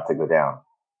about to go down.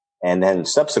 And then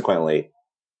subsequently,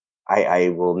 I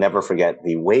will never forget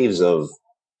the waves of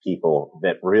people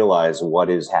that realize what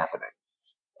is happening.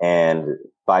 And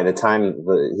by the time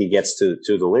he gets to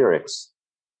the lyrics,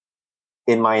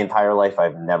 in my entire life,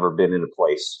 I've never been in a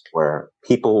place where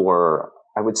people were,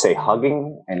 I would say,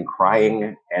 hugging and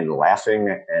crying and laughing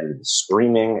and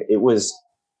screaming. It was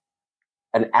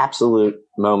an absolute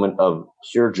moment of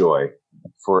pure joy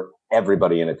for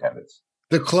everybody in attendance.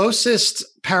 The closest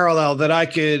parallel that I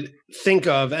could think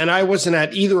of, and I wasn't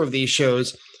at either of these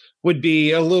shows, would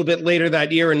be a little bit later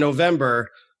that year in November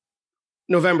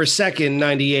 2nd,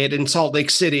 98 in Salt Lake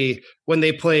City, when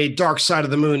they played Dark Side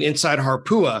of the Moon inside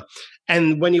Harpua.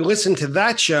 And when you listen to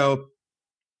that show,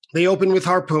 they open with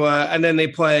Harpua and then they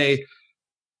play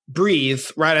Breathe,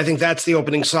 right? I think that's the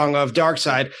opening song of Dark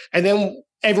Side. And then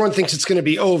everyone thinks it's going to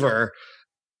be over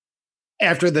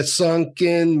after the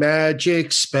sunken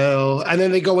magic spell. And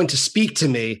then they go into Speak to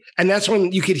Me. And that's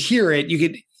when you could hear it.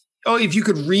 If you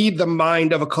could read the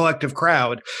mind of a collective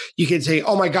crowd, you could say,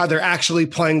 oh my God, they're actually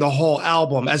playing the whole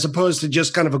album, as opposed to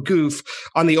just kind of a goof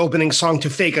on the opening song to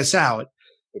fake us out.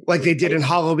 like they did in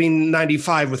Halloween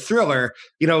 95 with Thriller.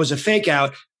 You know, it was a fake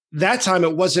out. That time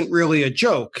it wasn't really a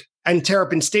joke. And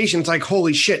Terrapin Station's like,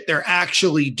 holy shit, they're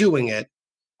actually doing it.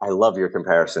 I love your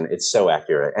comparison. It's so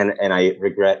accurate. And I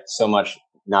regret so much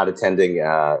not attending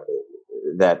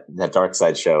that Dark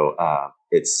Side show.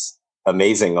 It's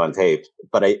amazing on tape,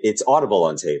 but it's audible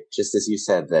on tape, just as you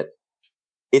said, that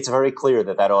it's very clear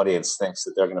that audience thinks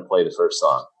that they're going to play the first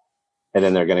song. And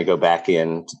then they're going to go back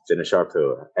in to finish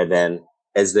Harpua. And then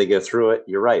as they go through it,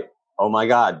 you're right. Oh my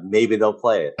God, maybe they'll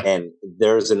play it. And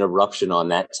there's an eruption on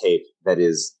that tape that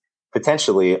is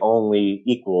potentially only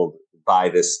equaled by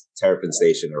this Terrapin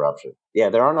Station eruption. Yeah,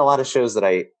 there aren't a lot of shows that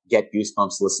I get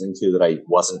goosebumps listening to that I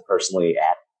wasn't personally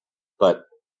at. But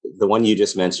the one you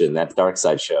just mentioned, that Dark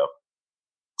Side show,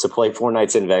 to play 4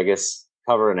 nights in Vegas,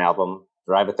 cover an album,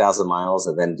 drive 1,000 miles,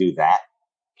 and then do that.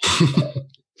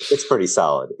 It's pretty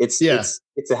solid. It's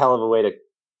a hell of a way to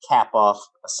cap off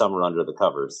a summer under the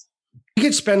covers. We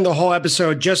could spend the whole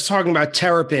episode just talking about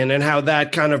Terrapin and how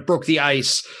that kind of broke the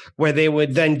ice, where they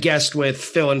would then guest with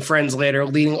Phil and Friends later,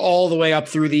 leading all the way up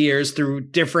through the years through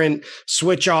different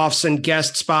switch-offs and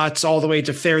guest spots all the way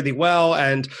to Fare Thee Well.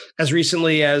 And as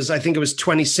recently as I think it was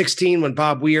 2016 when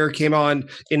Bob Weir came on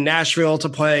in Nashville to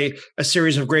play a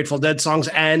series of Grateful Dead songs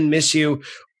and Miss You.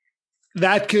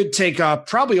 That could take up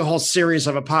probably a whole series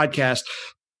of a podcast.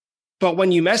 But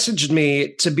when you messaged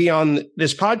me to be on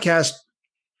this podcast,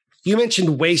 you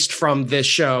mentioned Waste from this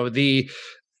show, the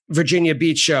Virginia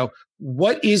Beach show.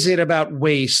 What is it about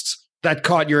Waste that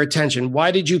caught your attention?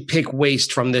 Why did you pick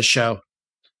Waste from this show?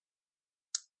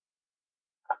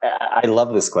 I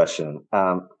love this question.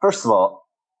 First of all,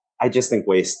 I just think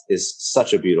Waste is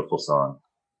such a beautiful song.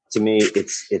 To me,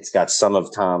 it's got some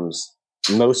of Tom's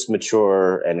most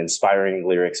mature and inspiring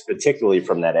lyrics, particularly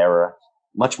from that era,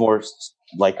 much more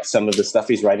like some of the stuff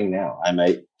he's writing now. I'm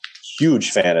a huge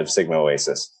fan of Sigma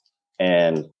Oasis.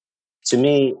 And to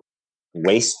me,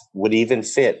 Waste would even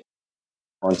fit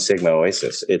on Sigma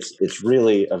Oasis. It's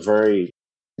really a very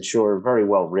mature, very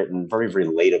well written, very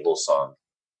relatable song.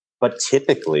 But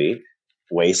typically,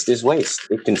 Waste is Waste.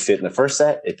 It can fit in the first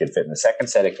set. It can fit in the second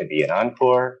set. It can be an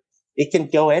encore. It can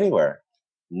go anywhere.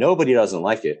 Nobody doesn't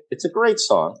like it. It's a great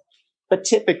song, but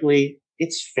typically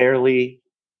it's fairly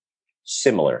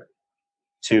similar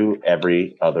to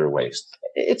every other Waste.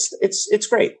 It's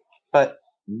great, but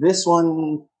this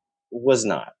one was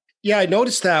not. Yeah, I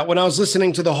noticed that when I was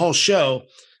listening to the whole show.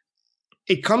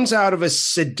 It comes out of a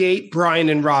sedate Brian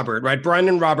and Robert, right? Brian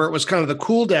and Robert was kind of the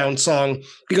cool down song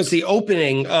because the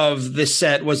opening of this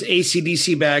set was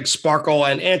AC/DC Bag, Sparkle,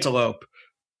 and Antelope.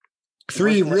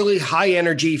 3 really high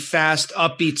energy, fast,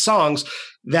 upbeat songs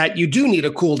that you do need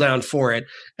a cool down for it.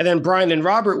 And then Brian and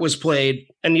Robert was played,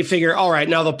 and you figure, all right,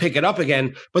 now they'll pick it up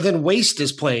again. But then Waste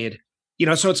is played,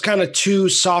 so it's kind of 2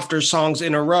 softer songs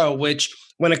in a row, which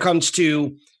when it comes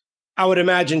to, I would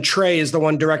imagine Trey is the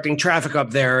one directing traffic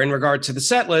up there in regard to the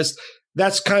set list.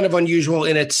 That's kind of unusual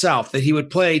in itself that he would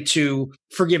play 2,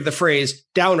 forgive the phrase,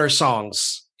 downer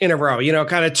songs in a row,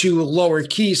 kind of 2 lower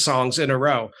key songs in a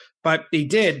row. But he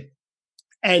did.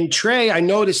 And Trey, I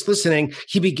noticed listening,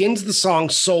 he begins the song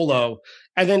solo,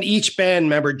 and then each band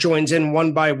member joins in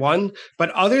one by one. But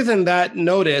other than that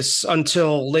notice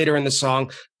until later in the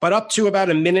song, but up to about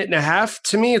a minute and a half,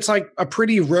 to me, it's like a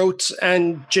pretty rote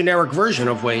and generic version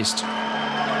of Waste.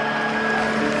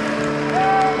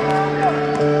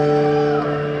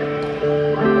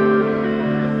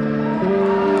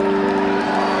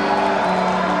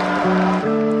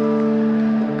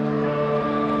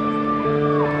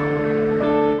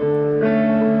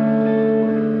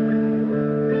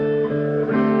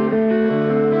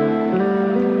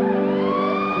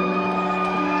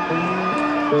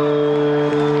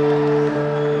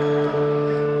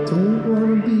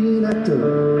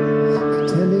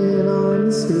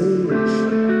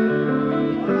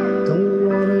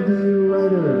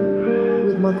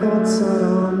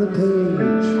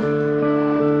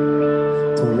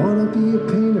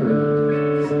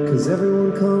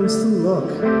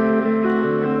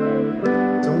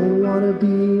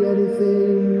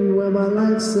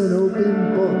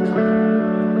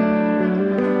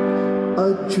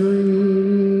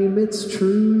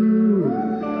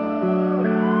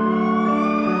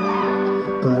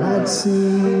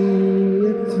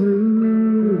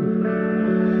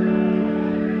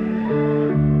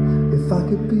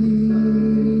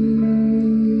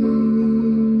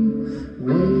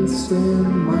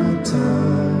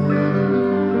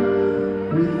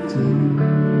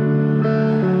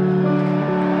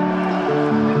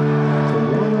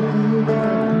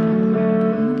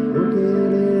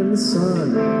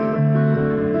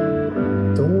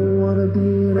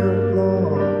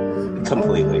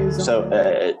 Completely.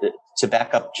 So to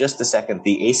back up just a second,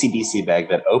 the AC/DC bag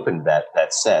that opened that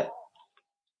set,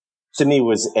 to me,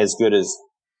 was as good as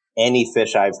any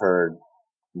Phish I've heard,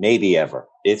 maybe ever.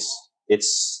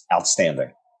 It's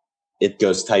outstanding. It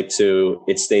goes type 2.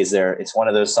 It stays there. It's one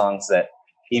of those songs that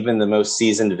even the most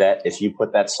seasoned vet, if you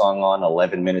put that song on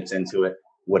 11 minutes into it,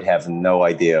 would have no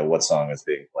idea what song is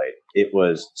being played. It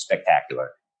was spectacular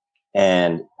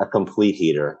and a complete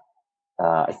heater.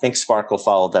 I think Sparkle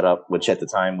followed that up, which at the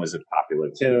time was a popular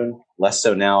tune. Less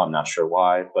so now. I'm not sure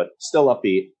why, but still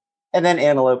upbeat. And then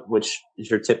Antelope, which is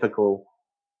your typical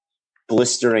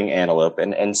blistering Antelope.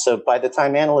 And so by the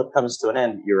time Antelope comes to an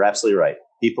end, you're absolutely right.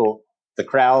 People, the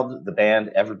crowd, the band,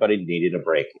 everybody needed a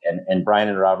break. And Brian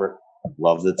and Robert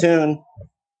loved the tune,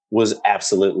 was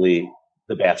absolutely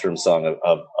the bathroom song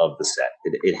of the set.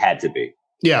 It had to be.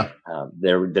 Yeah.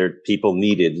 There people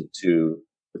needed to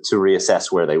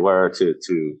reassess where they were,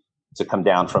 to come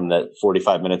down from the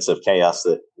 45 minutes of chaos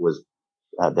that was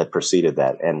that preceded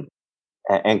that.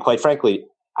 And quite frankly,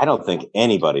 I don't think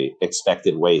anybody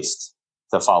expected Waste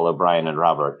to follow Brian and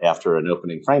Robert after an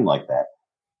opening frame like that.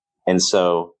 And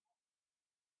so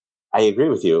I agree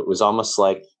with you. It was almost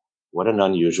like, what an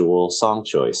unusual song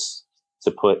choice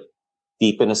to put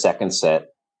deep in a second set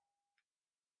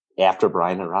after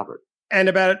Brian and Robert. And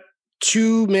about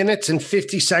 2 minutes and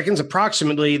 50 seconds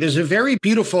approximately, there's a very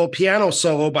beautiful piano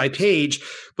solo by Page,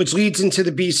 which leads into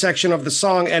the B section of the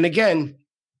song. And again,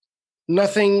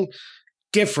 nothing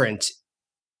different.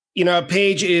 You know,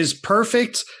 Page is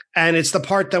perfect, and it's the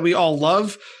part that we all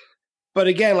love. But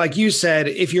again, like you said,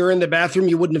 if you're in the bathroom,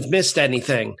 you wouldn't have missed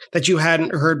anything that you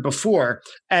hadn't heard before.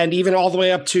 And even all the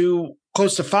way up to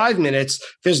close to 5 minutes,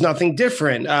 there's nothing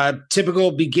different.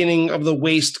 Typical beginning of the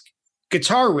Waste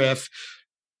guitar riff,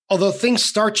 although things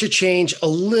start to change a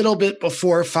little bit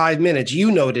before 5 minutes.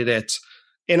 You noted it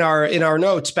in our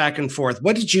notes back and forth.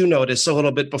 What did you notice a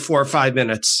little bit before 5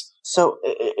 minutes? So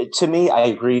to me, I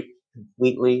agree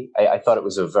completely. I thought it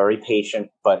was a very patient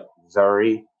but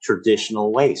very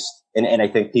traditional Waste. And I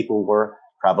think people were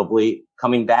probably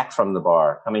coming back from the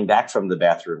bar, coming back from the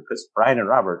bathroom, because Brian and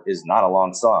Robert is not a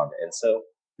long song. And so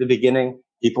the beginning,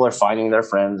 people are finding their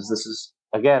friends. This is,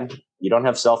 again, you don't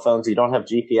have cell phones, you don't have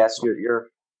GPS,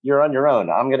 you're on your own.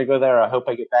 I'm going to go there. I hope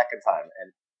I get back in time.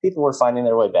 And people were finding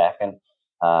their way back, and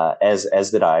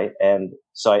as did I. And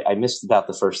so I missed about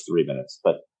the first 3 minutes,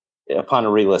 but upon a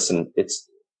re-listen, it's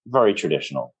very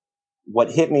traditional.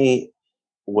 What hit me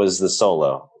was the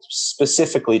solo,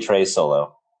 specifically Trey's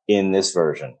solo in this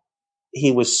version.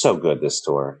 He was so good this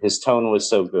tour. His tone was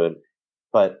so good,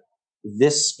 but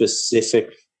this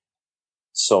specific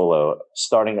solo,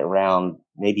 starting around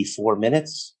maybe 4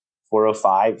 minutes,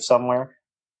 4:05 somewhere,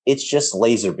 it's just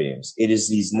laser beams. It is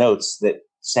these notes that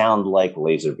sound like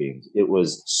laser beams. It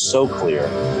was so clear.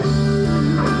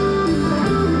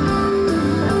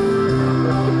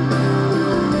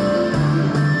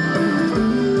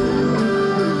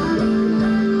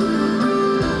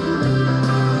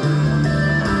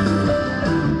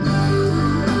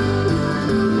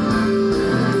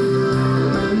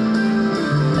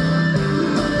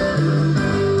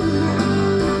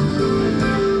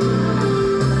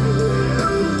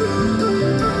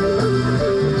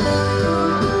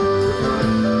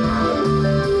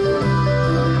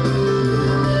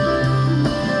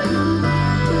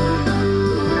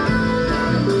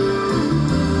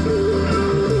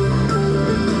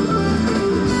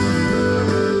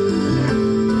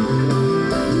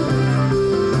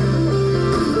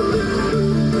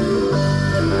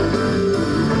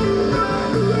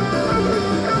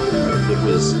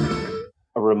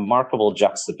 Remarkable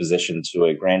juxtaposition to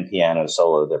a grand piano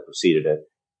solo that preceded it.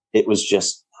 It was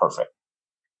just perfect.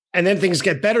 And then things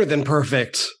get better than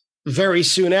perfect very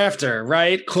soon after,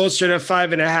 right? Closer to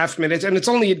 5.5 minutes. And it's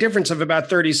only a difference of about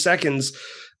 30 seconds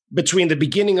between the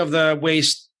beginning of the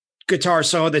Waste guitar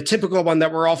solo, the typical one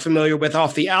that we're all familiar with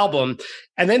off the album.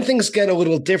 And then things get a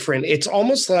little different. It's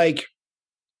almost like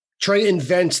Trey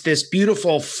invents this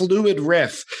beautiful fluid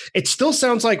riff. It still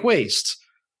sounds like Waste,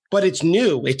 but it's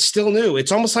new. It's still new.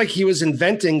 It's almost like he was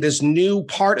inventing this new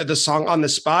part of the song on the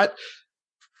spot.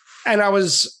 And I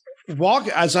was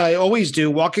as I always do,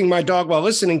 walking my dog while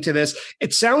listening to this.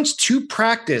 It sounds too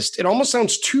practiced. It almost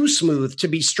sounds too smooth to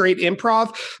be straight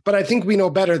improv. But I think we know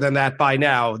better than that by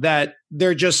now, that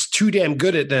they're just too damn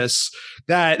good at this,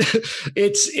 that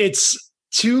it's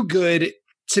too good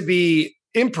to be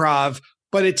improv,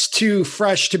 but it's too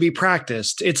fresh to be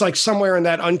practiced. It's like somewhere in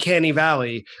that uncanny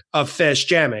valley of Phish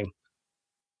jamming.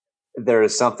 There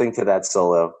is something to that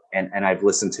solo, and I've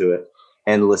listened to it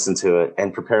and listened to it.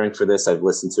 And preparing for this, I've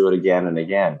listened to it again and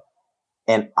again.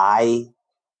 And I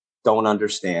don't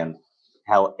understand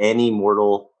how any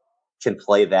mortal can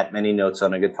play that many notes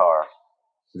on a guitar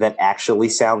that actually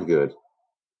sound good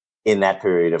in that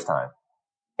period of time.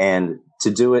 And to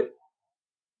do it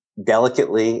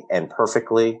delicately and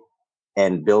perfectly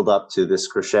and build up to this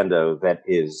crescendo that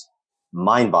is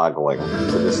mind-boggling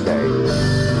to this day.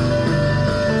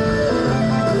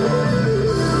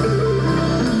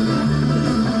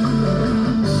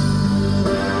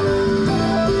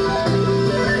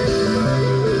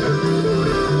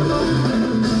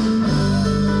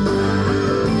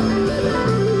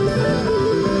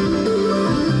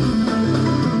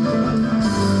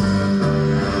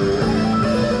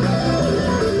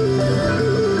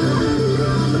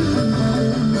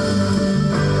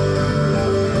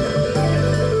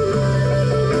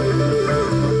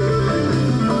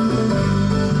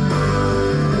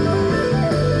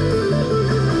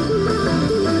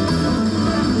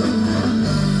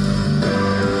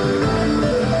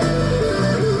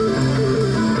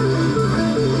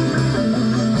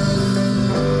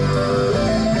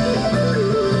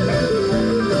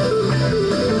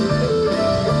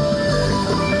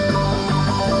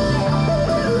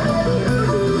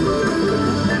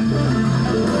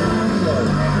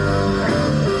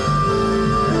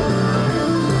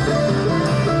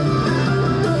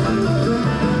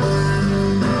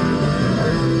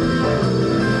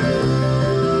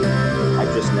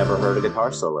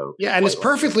 Guitar solo. Yeah, and it's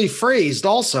perfectly phrased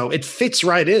also. It fits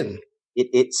right in.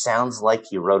 It sounds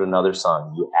like you wrote another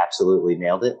song. You absolutely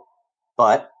nailed it.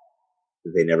 But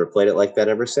they never played it like that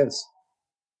ever since.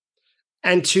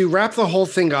 And to wrap the whole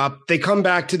thing up, they come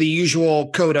back to the usual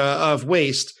coda of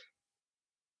Waste.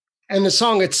 And the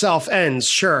song itself ends,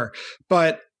 sure.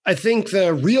 But I think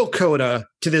the real coda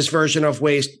to this version of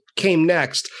Waste came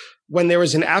next when there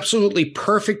was an absolutely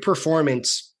perfect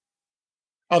performance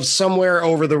of Somewhere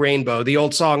Over the Rainbow, the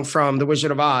old song from The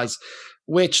Wizard of Oz,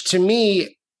 which to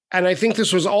me, and I think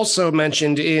this was also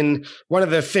mentioned in one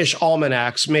of the Fish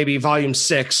almanacs, maybe volume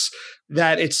 6,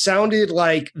 that it sounded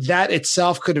like that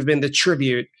itself could have been the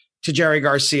tribute to Jerry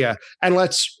Garcia. And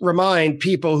let's remind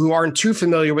people who aren't too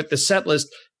familiar with the set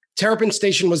list, Terrapin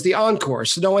Station was the encore,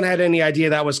 so no one had any idea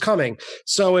that was coming.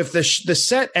 So if the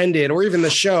set ended, or even the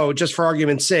show, just for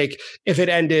argument's sake, if it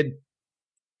ended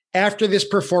after this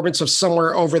performance of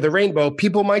Somewhere Over the Rainbow,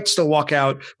 people might still walk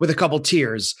out with a couple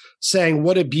tears saying,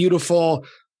 what a beautiful,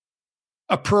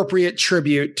 appropriate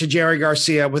tribute to Jerry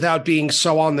Garcia without being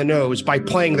so on the nose by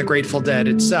playing the Grateful Dead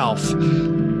itself.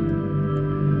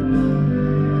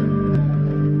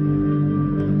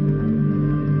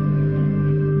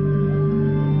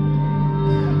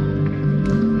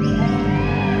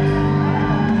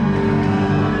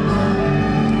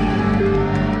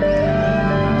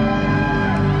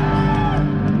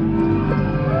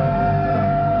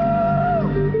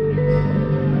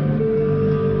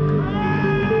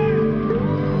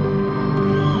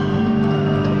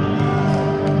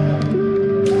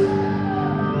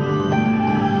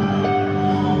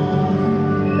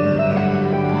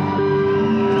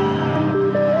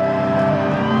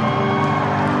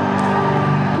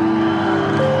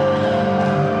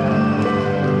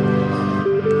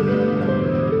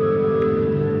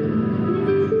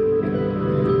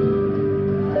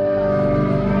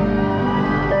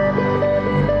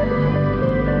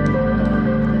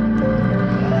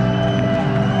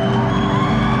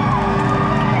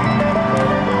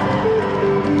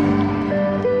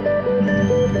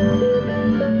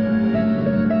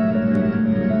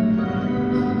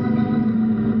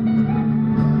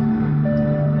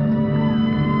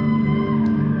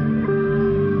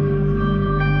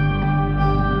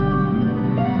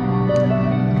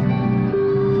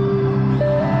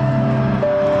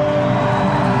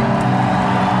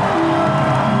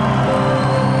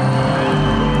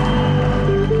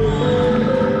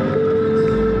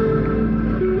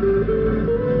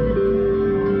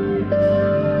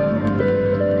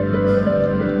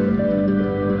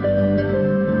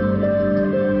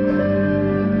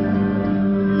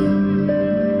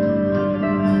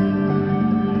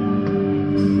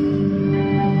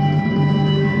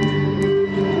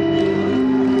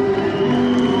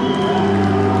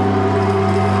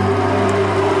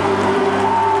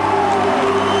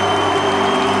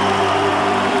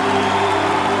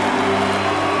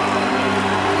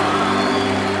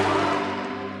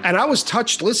 And I was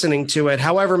touched listening to it,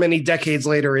 however many decades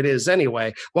later it is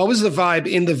anyway. What was the vibe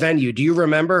in the venue? Do you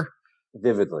remember?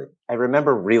 Vividly. I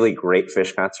remember really great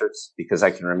Fish concerts because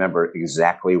I can remember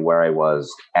exactly where I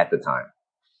was at the time.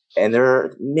 And there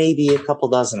are maybe a couple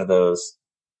dozen of those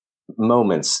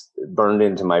moments burned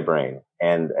into my brain.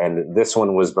 And this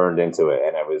one was burned into it.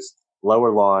 And I was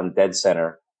lower lawn, dead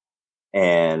center.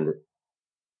 And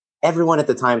everyone at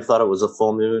the time thought it was a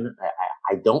full moon.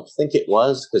 I don't think it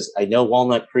was, because I know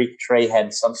Walnut Creek Trey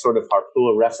had some sort of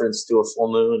Harpua reference to a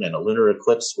full moon and a lunar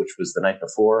eclipse, which was the night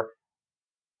before.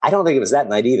 I don't think it was that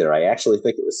night either. I actually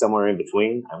think it was somewhere in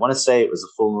between. I want to say it was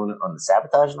a full moon on the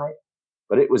Sabotage night,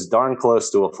 but it was darn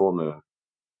close to a full moon.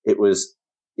 It was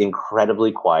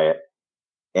incredibly quiet,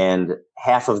 and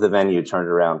half of the venue turned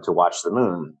around to watch the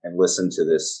moon and listen to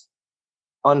this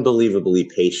unbelievably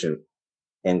patient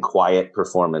and quiet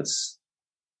performance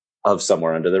of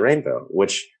Somewhere Under the Rainbow,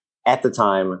 which at the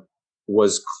time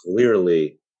was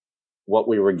clearly what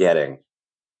we were getting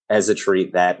as a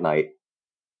treat that night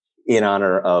in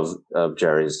honor of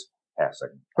Jerry's passing.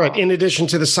 Right. In addition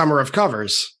to the Summer of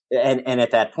Covers. And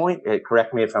at that point,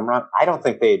 correct me if I'm wrong, I don't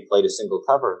think they had played a single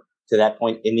cover to that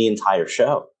point in the entire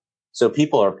show. So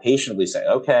people are patiently saying,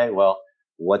 okay, well,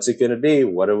 what's it going to be?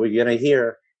 What are we going to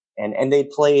hear? And they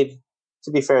played,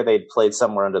 to be fair, they'd played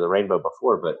Somewhere Under the Rainbow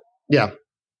before, but yeah,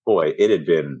 boy, it had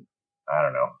been, I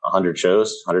don't know, 100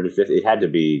 shows, 150. It had to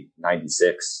be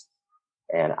 96.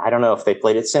 And I don't know if they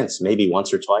played it since, maybe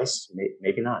once or twice,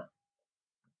 maybe not.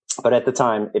 But at the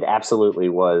time, it absolutely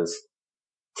was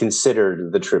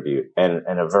considered the tribute, and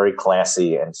a very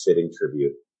classy and fitting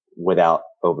tribute without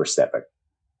overstepping.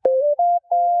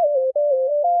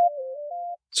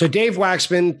 So Dave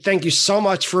Waxman, thank you so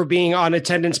much for being on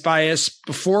Attendance Bias.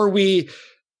 Before we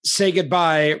say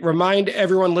goodbye, remind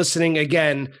everyone listening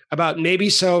again about Maybe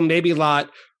So, Maybe Lot,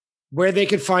 where they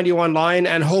could find you online,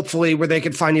 and hopefully where they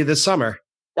could find you this summer.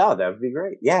 Oh, that would be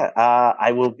great. Yeah,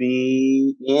 I will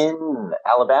be in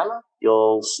Alabama.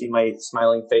 You'll see my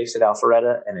smiling face at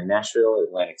Alpharetta, and in Nashville,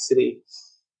 Atlantic City,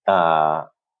 and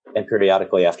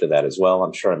periodically after that as well.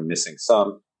 I'm sure I'm missing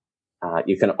some.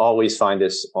 You can always find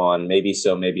us on Maybe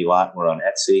So, Maybe Lot. We're on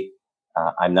Etsy.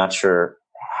 I'm not sure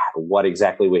what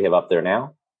exactly we have up there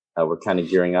now. We're kind of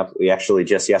gearing up. We actually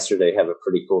just yesterday have a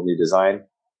pretty cool new design,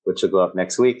 which will go up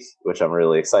next week, which I'm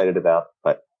really excited about,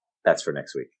 but that's for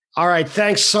next week. All right.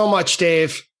 Thanks so much,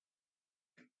 Dave.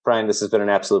 Brian, this has been an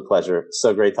absolute pleasure.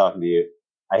 So great talking to you.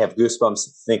 I have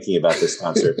goosebumps thinking about this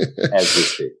concert as we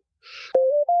speak.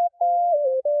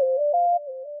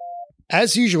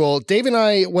 As usual, Dave and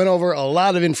I went over a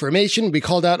lot of information. We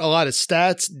called out a lot of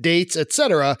stats, dates,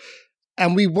 etc.,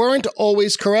 and we weren't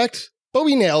always correct, but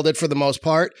we nailed it for the most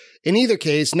part. In either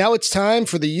case, now it's time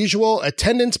for the usual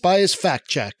Attendance Bias Fact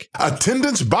Check.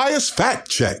 Attendance Bias Fact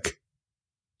Check.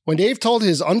 When Dave told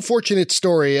his unfortunate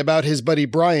story about his buddy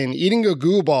Brian eating a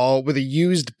goo ball with a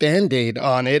used Band-Aid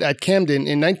on it at Camden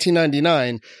in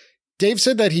 1999, Dave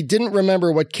said that he didn't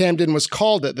remember what Camden was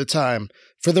called at the time.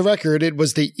 For the record, it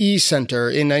was the E-Center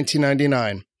in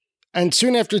 1999. And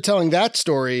soon after telling that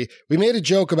story, we made a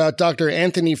joke about Dr.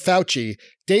 Anthony Fauci.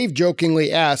 Dave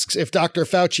jokingly asks if Dr.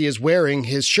 Fauci is wearing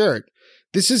his shirt.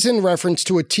 This is in reference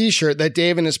to a t-shirt that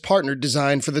Dave and his partner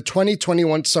designed for the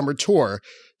 2021 summer tour.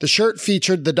 The shirt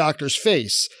featured the doctor's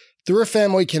face. Through a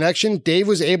family connection, Dave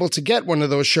was able to get one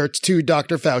of those shirts to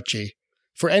Dr. Fauci.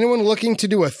 For anyone looking to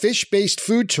do a fish-based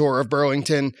food tour of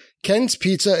Burlington, Ken's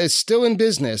Pizza is still in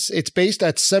business. It's based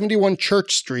at 71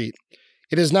 Church Street.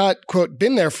 It has not, quote,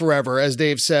 been there forever, as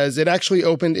Dave says. It actually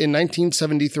opened in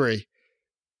 1973.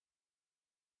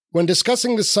 When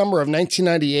discussing the summer of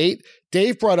 1998,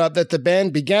 Dave brought up that the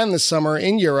band began the summer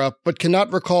in Europe, but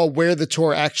cannot recall where the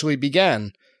tour actually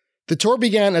began. The tour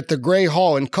began at the Grey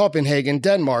Hall in Copenhagen,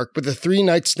 Denmark, with a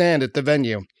 3-night stand at the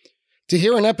venue. To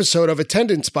hear an episode of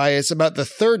Attendance Bias about the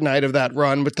third night of that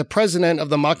run with the president of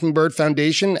the Mockingbird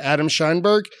Foundation, Adam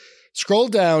Scheinberg, scroll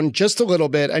down just a little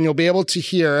bit and you'll be able to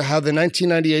hear how the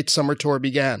 1998 summer tour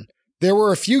began. There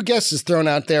were a few guesses thrown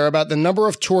out there about the number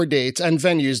of tour dates and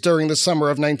venues during the summer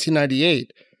of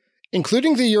 1998.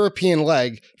 Including the European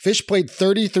leg, Phish played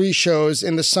 33 shows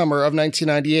in the summer of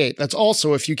 1998. That's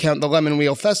also if you count the Lemon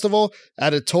Wheel Festival,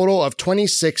 at a total of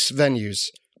 26 venues.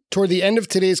 Toward the end of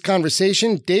today's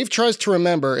conversation, Dave tries to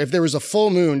remember if there was a full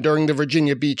moon during the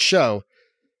Virginia Beach show.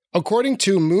 According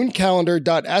to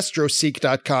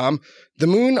mooncalendar.astroseek.com, the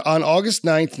moon on August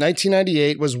 9th,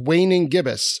 1998 was waning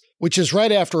gibbous, which is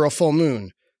right after a full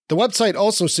moon. The website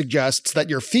also suggests that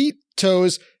your feet,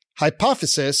 toes,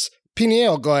 hypophysis,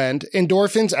 pineal gland,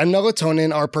 endorphins, and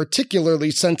melatonin are particularly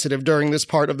sensitive during this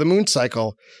part of the moon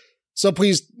cycle. So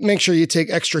please make sure you take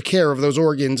extra care of those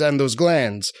organs and those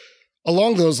glands.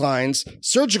 Along those lines,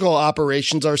 surgical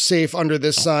operations are safe under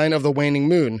this sign of the waning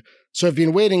moon. So if you've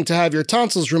been waiting to have your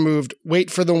tonsils removed, wait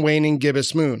for the waning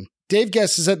gibbous moon. Dave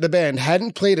guesses that the band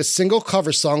hadn't played a single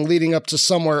cover song leading up to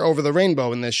Somewhere Over the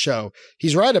Rainbow in this show.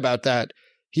 He's right about that.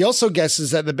 He also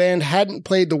guesses that the band hadn't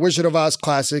played the Wizard of Oz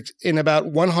classics in about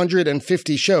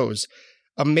 150 shows.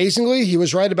 Amazingly, he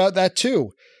was right about that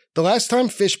too. The last time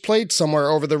Phish played Somewhere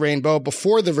Over the Rainbow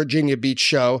before the Virginia Beach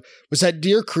show was at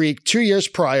Deer Creek 2 years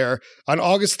prior on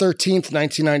August 13th,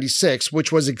 1996,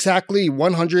 which was exactly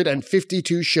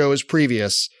 152 shows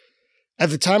previous.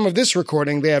 At the time of this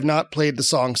recording, they have not played the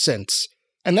song since.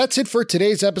 And that's it for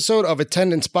today's episode of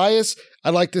Attendance Bias.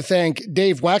 I'd like to thank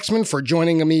Dave Waxman for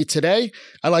joining me today.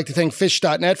 I'd like to thank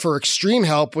Phish.net for extreme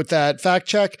help with that fact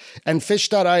check, and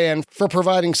Phish.in for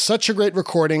providing such a great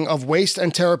recording of Waste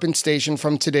and Terrapin Station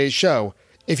from today's show.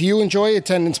 If you enjoy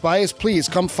Attendance Bias, please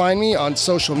come find me on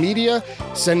social media,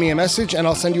 send me a message, and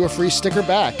I'll send you a free sticker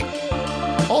back.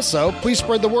 Also, please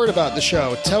spread the word about the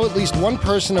show. Tell at least one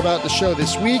person about the show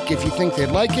this week if you think they'd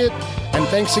like it. And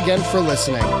thanks again for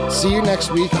listening. See you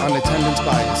next week on Attendance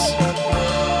Bias.